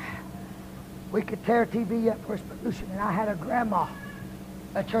Norman. We could tear TV up for its pollution. And I had a grandma,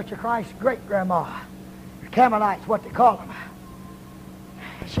 a Church of Christ great-grandma. Carmelites, what they call them.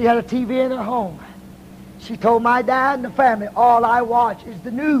 She had a TV in her home. She told my dad and the family, all I watch is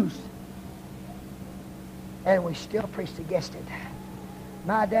the news. And we still preached against it.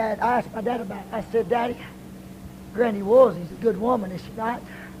 I asked my dad about it. I said, Daddy, Granny Woolsey's a good woman, is she not?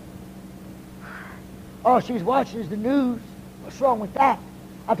 All she's watching is the news. What's wrong with that?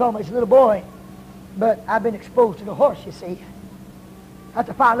 I told him he's a little boy. But I've been exposed to the horse, you see. That's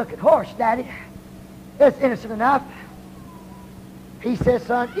a fine looking horse, Daddy. It's innocent enough. He says,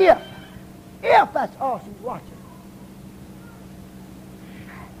 son, if that's all she's watching.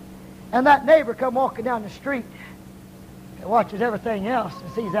 And that neighbor come walking down the street and watches everything else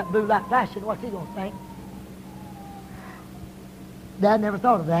and sees that blue light flashing, what's he going to think? Dad never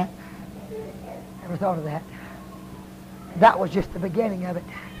thought of that. Never thought of that. That was just the beginning of it.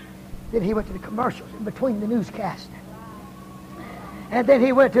 Then he went to the commercials in between the newscasts. And then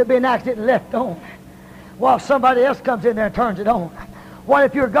he went to be an accident and left on. While somebody else comes in there and turns it on. What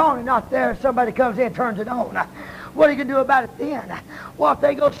if you're gone and not there and somebody comes in and turns it on? What are you going to do about it then? What if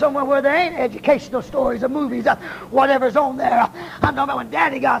they go somewhere where there ain't educational stories or movies, whatever's on there? I'm talking about when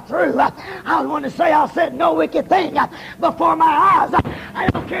Daddy got through. I was wanting to say, I said no wicked thing before my eyes. I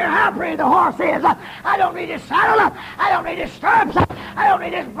don't care how pretty the horse is. I don't need his saddle. I don't need his stirrups. I don't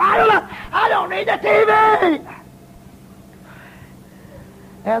need his bridle. I don't need the TV.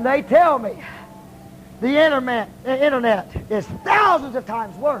 And they tell me the internet is thousands of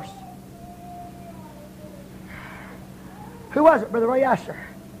times worse. Who was it, Brother Ray Asher,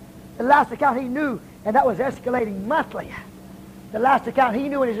 The last account he knew, and that was escalating monthly. The last account he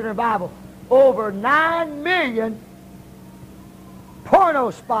knew in his revival, over 9 million porno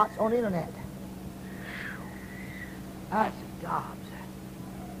spots on the internet. That's jobs.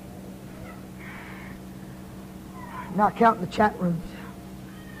 Not counting the chat rooms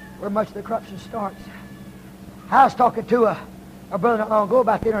where much of the corruption starts. I was talking to a brother not long ago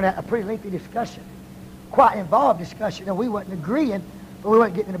about the internet, a pretty lengthy discussion, quite involved discussion, and we wasn't agreeing, but we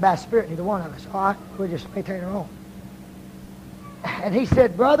wasn't getting in a bad spirit, neither one of us. All right, we're just maintaining our own. And he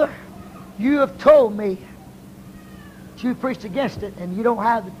said, brother, you have told me that you preached against it, and you don't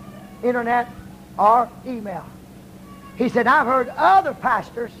have the internet or email. He said, I've heard other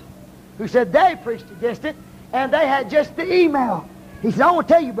pastors who said they preached against it, and they had just the email. He said, I want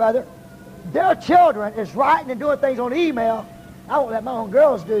to tell you, brother, their children is writing and doing things on email I won't let my own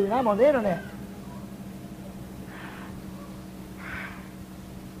girls do, and I'm on the internet.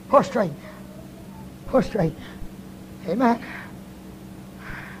 Horse trading. Horse trading. Amen.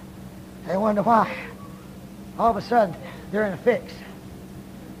 They wonder why. All of a sudden, they're in a fix.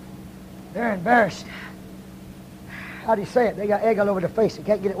 They're embarrassed. How do you say it? They got egg all over their face. They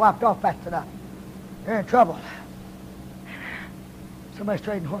can't get it wiped off fast enough. They're in trouble. Somebody's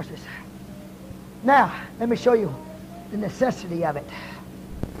trading horses. Now, let me show you the necessity of it.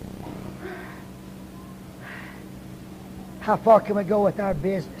 How far can we go with our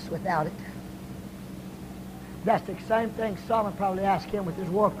business without it? That's the same thing Solomon probably asked him with his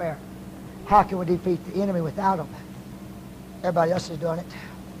warfare. How can we defeat the enemy without him? Everybody else is doing it.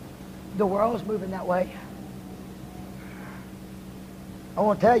 The world's moving that way. I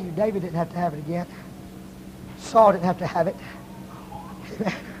want to tell you, David didn't have to have it again. Saul didn't have to have it.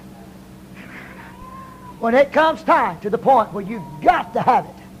 When it comes time to the point where you've got to have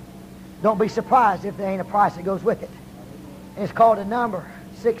it, don't be surprised if there ain't a price that goes with it. It's called a number,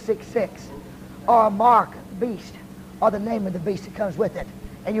 666, or a mark of the beast, or the name of the beast that comes with it.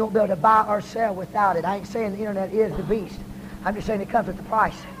 And you won't be able to buy or sell without it. I ain't saying the internet is the beast. I'm just saying it comes with the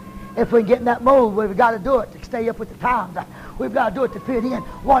price. If we get in that mode, we've got to do it to stay up with the times. We've got to do it to fit in.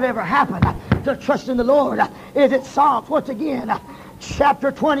 Whatever happened, to trust in the Lord. Is it Psalms, once again,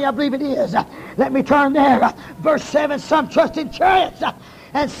 chapter 20, I believe it is. Let me turn there. Verse 7, some trust in chariots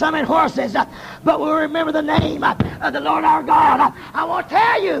and some in horses, but we'll remember the name of the Lord our God. I want to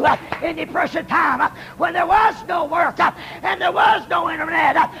tell you, in depression time, when there was no work and there was no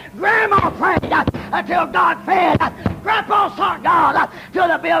internet, Grandma prayed until God fed. Grandpa sought God till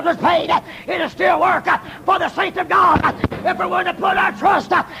the bills was paid. It'll still work for the saints of God if we're willing to put our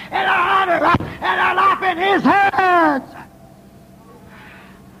trust and our honor and our life in His hands.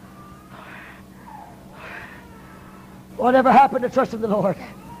 Whatever happened to trusting the Lord?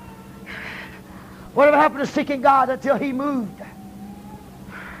 Whatever happened to seeking God until He moved?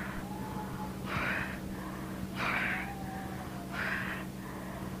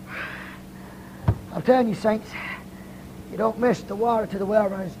 I'm telling you, saints, you don't miss the water till the well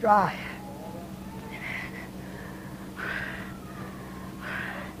runs dry.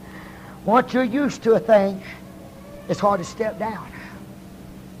 Once you're used to a thing, it's hard to step down.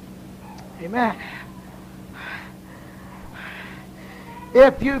 Amen.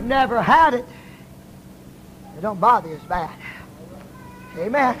 If you've never had it, it don't bother you as bad.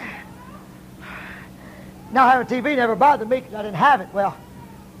 Amen. Now, having TV never bothered me because I didn't have it. Well,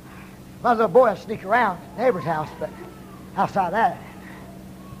 my little boy, I'd sneak around the neighbor's house, but outside of that,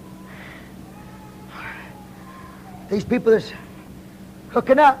 these people that's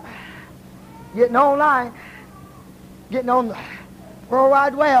hooking up, getting online, getting on the World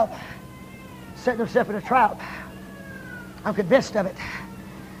Wide Web, setting themselves in a trap. I'm convinced of it.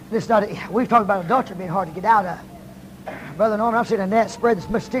 This not we've talked about adultery being hard to get out of. Brother Norman, I've seen a net spread that's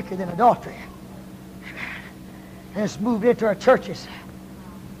much thicker than adultery. And it's moved into our churches.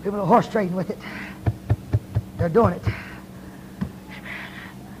 People are horse trading with it. They're doing it.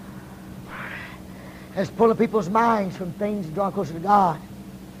 It's pulling people's minds from things that draw closer to God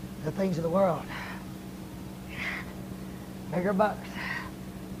to the things of the world. Bigger bucks.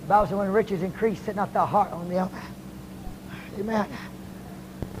 The Bible says when riches increase, set not thy heart on them. Amen.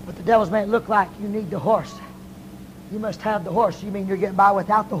 But the devil's made it look like you need the horse. You must have the horse. You mean you're getting by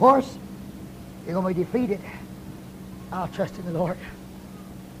without the horse? You're going to be defeated. I'll trust in the Lord.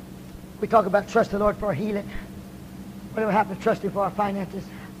 We talk about trust in the Lord for our healing. Whatever happened to trusting for our finances?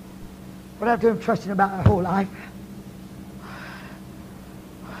 What happened to Him trusting about our whole life?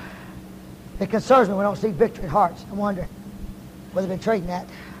 It concerns me when I don't see victory in hearts. I'm wondering where they've been trading at.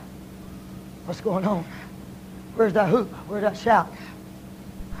 What's going on? Where's that hoop? Where's that shout?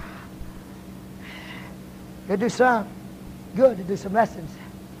 Good to do some lessons.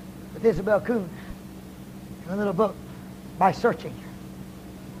 with Isabel Kuhn in a little book, By Searching.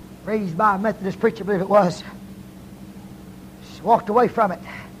 Raised by a Methodist preacher, I believe it was. She walked away from it.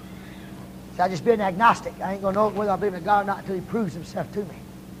 So I just been agnostic. I ain't going to know whether I believe in God or not until He proves Himself to me.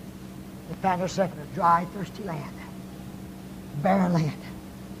 They found herself in a dry, thirsty land. Barren land.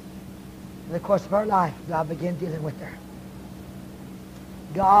 In the course of her life, God began dealing with her.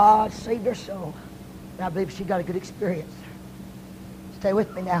 God saved her soul. And I believe she got a good experience. Stay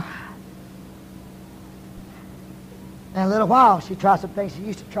with me now. In a little while, she tried some things she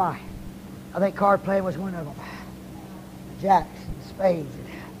used to try. I think card playing was one of them. Jacks and spades.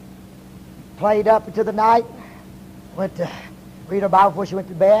 Played up into the night. Went to read her Bible before she went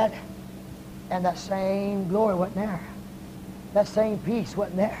to bed. And that same glory wasn't there. That same peace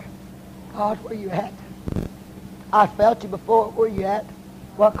wasn't there. God, where you at? I felt you before. Where you at?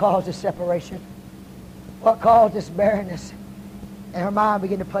 What caused this separation? What caused this barrenness? And her mind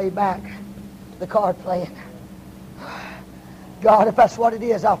began to play back the card playing. God, if that's what it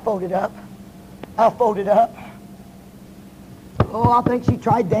is, I'll fold it up. I'll fold it up. Oh, I think she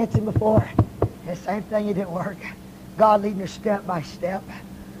tried dancing before. The same thing, it didn't work. God leading her step by step.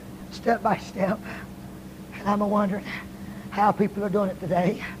 Step by step. And I'm wondering how people are doing it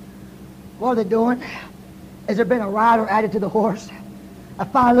today. What are they doing? Has there been a rider added to the horse? A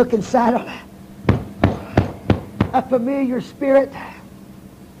fine-looking saddle? A familiar spirit?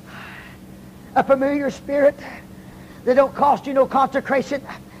 A familiar spirit? They don't cost you no consecration.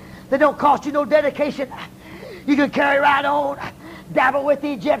 They don't cost you no dedication. You can carry right on, dabble with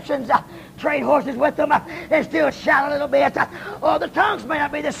the Egyptians, trade horses with them, and still shout a little bit. Oh, the tongues may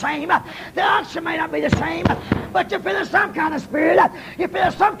not be the same. The unction may not be the same. But you're feeling some kind of spirit. You're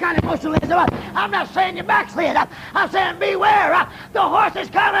feeling some kind of emotionalism. I'm not saying you backslid. I'm saying beware. The horse is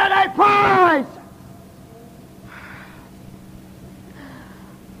coming at a price.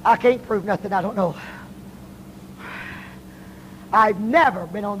 I can't prove nothing I don't know. I've never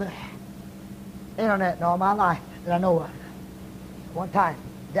been on the internet in all my life that I know of. One time,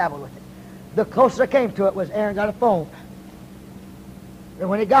 dabbled with it. The closest I came to it was Aaron got a phone. And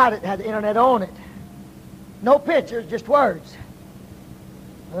when he got it had the internet on it. No pictures, just words.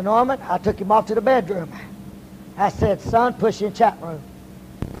 Brother Norman, I took him off to the bedroom. I said, son, push in chat room.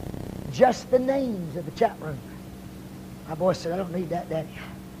 Just the names of the chat room. My boy said, I don't need that, Daddy.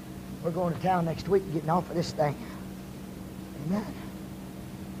 We're going to town next week and getting off of this thing. Amen.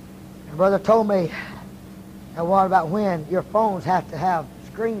 And brother told me, now what about when your phones have to have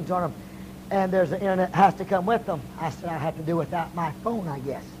screens on them and there's the internet has to come with them? I said, I have to do without my phone, I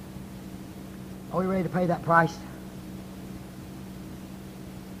guess. Are we ready to pay that price?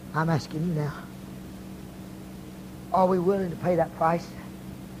 I'm asking you now. Are we willing to pay that price?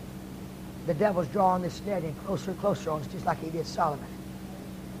 The devil's drawing this net in closer and closer on us, just like he did Solomon.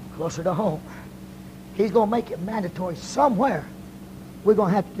 Closer to home. He's going to make it mandatory somewhere. We're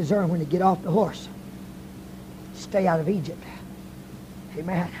going to have to discern when to get off the horse. Stay out of Egypt.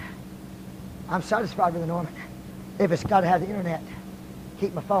 Amen. I'm satisfied with the Norman. If it's got to have the internet,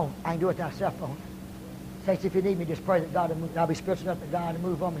 keep my phone. I can do it without a cell phone. Saints, if you need me, just pray that God will move. I'll be spiritual enough that God will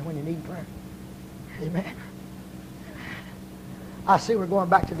move on me when you need prayer. Amen. I see we're going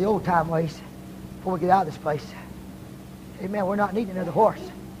back to the old time ways before we get out of this place. Amen. We're not needing another horse.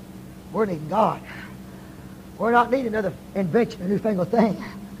 We're needing God. We're not needing another invention, a newfangled thing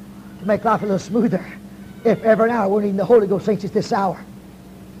to make life a little smoother. If ever an hour, we're needing the Holy Ghost, saints, it's this hour.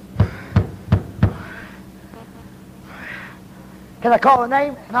 Can I call a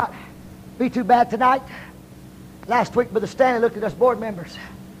name? Not be too bad tonight. Last week, Brother Stanley looked at us board members.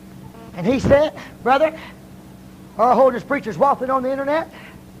 And he said, brother, our Holiness preacher's waffling on the internet.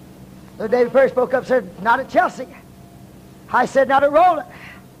 Brother David Perry spoke up and said, not at Chelsea. I said, not at Roland.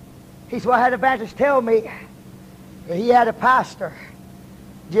 He said, well, I had evangelists tell me that he had a pastor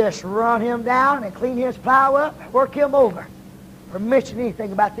just run him down and clean his plow up, work him over, or mention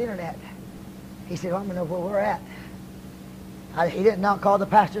anything about the internet. He said, well, I'm going to know where we're at. He did not call the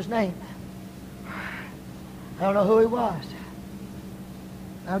pastor's name. I don't know who he was.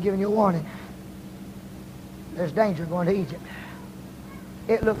 I'm giving you a warning. There's danger going to Egypt.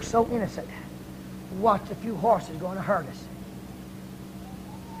 It looks so innocent. Watch a few horses going to hurt us.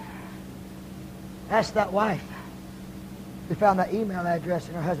 Ask that wife who found that email address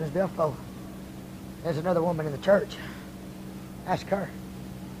in her husband's billfold. There's another woman in the church. Ask her.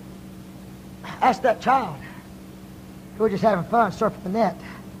 Ask that child who was just having fun surfing the net.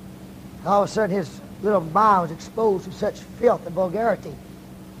 And all of a sudden his little mind was exposed to such filth and vulgarity.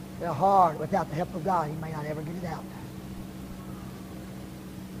 They're hard. Without the help of God, he may not ever get it out.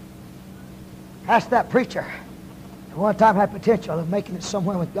 Ask that preacher who one time had potential of making it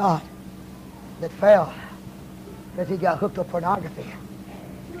somewhere with God. that fell because he got hooked on pornography,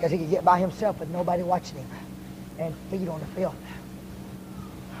 because he could get by himself with nobody watching him and feed on the filth.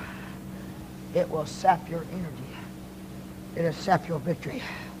 It will sap your energy. It'll sap your victory.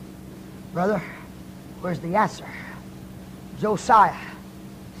 Brother, where's the answer? Josiah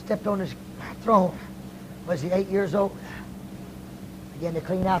stepped on his throne. Was he 8 years old? Began to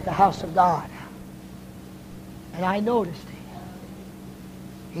clean out the house of God. And I noticed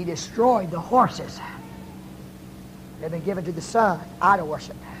he destroyed the horses that had been given to the sun, idol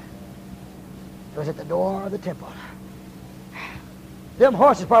worship. It was at the door of the temple. Them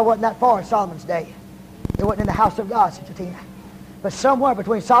horses probably wasn't that far in Solomon's day. They wasn't in the house of God, Sister Tina. But somewhere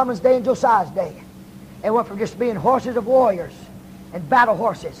between Solomon's day and Josiah's day, it went from just being horses of warriors and battle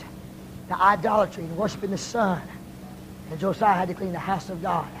horses to idolatry and worshiping the sun. And Josiah had to clean the house of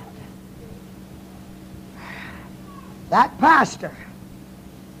God out. That pastor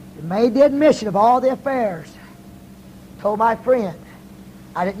that made the admission of all the affairs told my friend,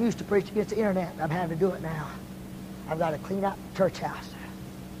 I didn't used to preach against the internet, but I'm having to do it now. I've got to clean out the church house.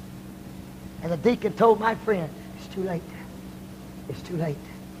 And the deacon told my friend, it's too late. It's too late.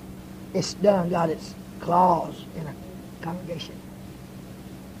 It's done, got its claws in a congregation.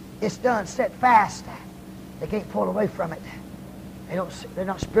 It's done, set fast. They can't pull away from it. They're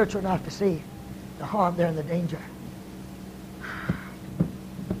not spiritual enough to see the harm there and the danger.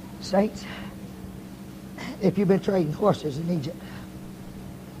 Saints, if you've been trading horses in Egypt,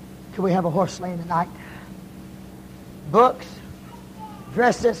 could we have a horse slain tonight? Books,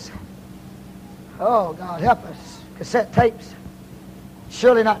 dresses, oh God help us, cassette tapes,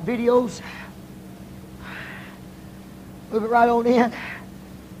 surely not videos. Move it right on in.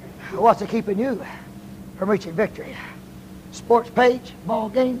 What's it keeping you from reaching victory? Sports page, ball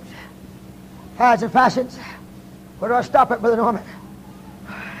games, fads and fashions. Where do I stop at, Brother Norman?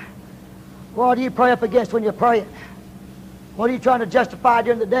 What do you pray up against when you're praying? What are you trying to justify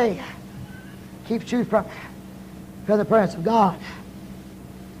during the day? Keeps you from the presence of God.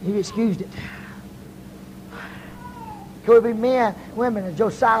 You excused it. Could we be men, women, as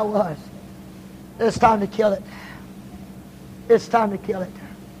Josiah was? It's time to kill it. It's time to kill it.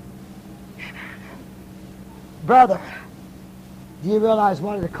 Brother, do you realize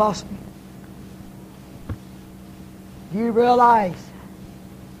what it'll cost me? Do you realize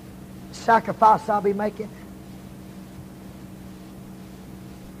the sacrifice I'll be making?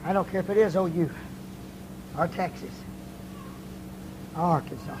 I don't care if it is OU or Texas or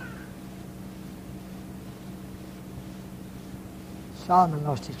Arkansas. Solomon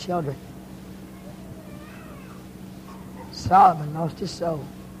lost his children. Solomon lost his soul.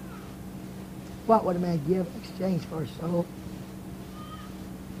 What would a man give in exchange for his soul?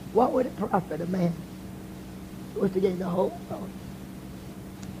 What would it profit a man who was to gain the whole world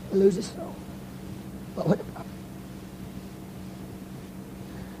and lose his soul? What would it profit?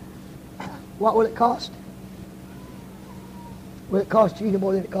 What will it cost? Will it cost you any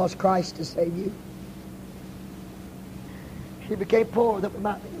more than it cost Christ to save you? He became poor that we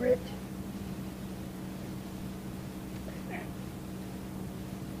might be rich.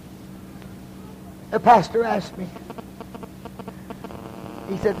 The pastor asked me,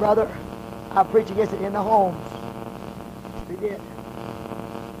 he said, brother, I preach against it in the homes. He did.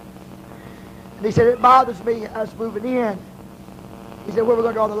 And he said, it bothers me us moving in. He said, where we're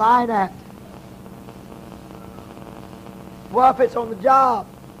going to draw the line at? Well, if it's on the job,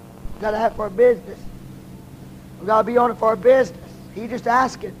 we've got to have it for our business. We've got to be on it for our business. He just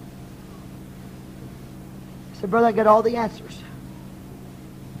asking. He said, brother, I got all the answers.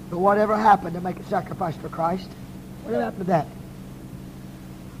 But whatever happened to make a sacrifice for Christ? Whatever happened to that?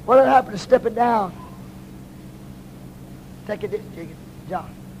 Whatever happened to stepping down? Take a job.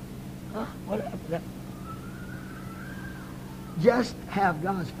 Huh? What happened to that? Just have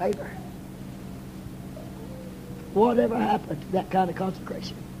God's favor. Whatever happened to that kind of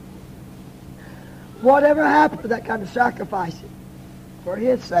consecration? Whatever happened to that kind of sacrificing? For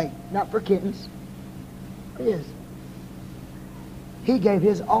His sake, not for Kenton's. For His. He gave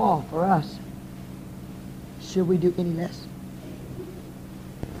His all for us. Should we do any less?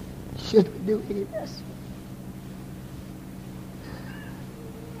 Should we do any less?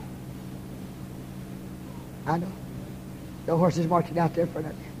 I know. The horse is marching out there in front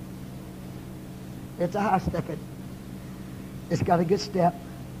of you. It's a high stepping. It's got a good step.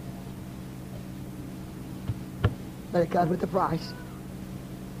 But it comes with a price.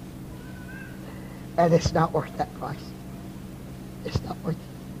 And it's not worth that price. It's not worth it.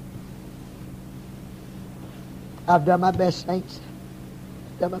 I've done my best, saints.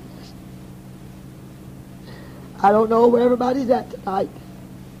 I've done my best. I don't know where everybody's at tonight.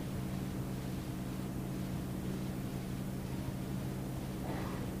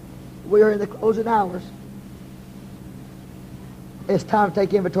 we are in the closing hours. It's time to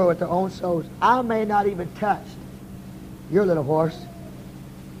take inventory with their own souls. I may not even touch your little horse.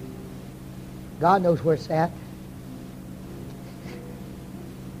 God knows where it's at.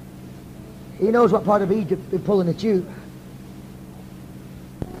 He knows what part of Egypt is pulling at you.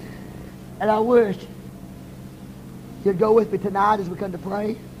 And I wish you'd go with me tonight as we come to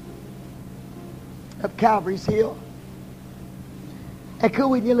pray up Calvary's Hill. And could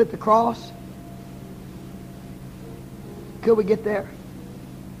we kneel at the cross? Could we get there?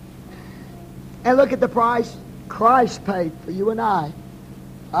 And look at the price Christ paid for you and I,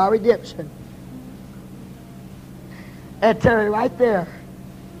 our redemption. And tarry right there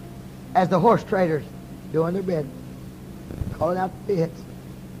as the horse traders doing their bidding, calling out the bids.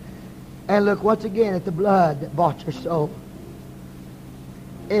 And look once again at the blood that bought your soul.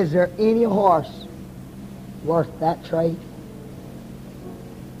 Is there any horse worth that trade?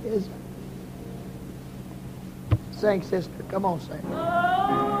 Is there? Sing, sister. Come on, sing.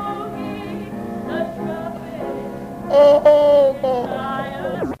 Oh, God.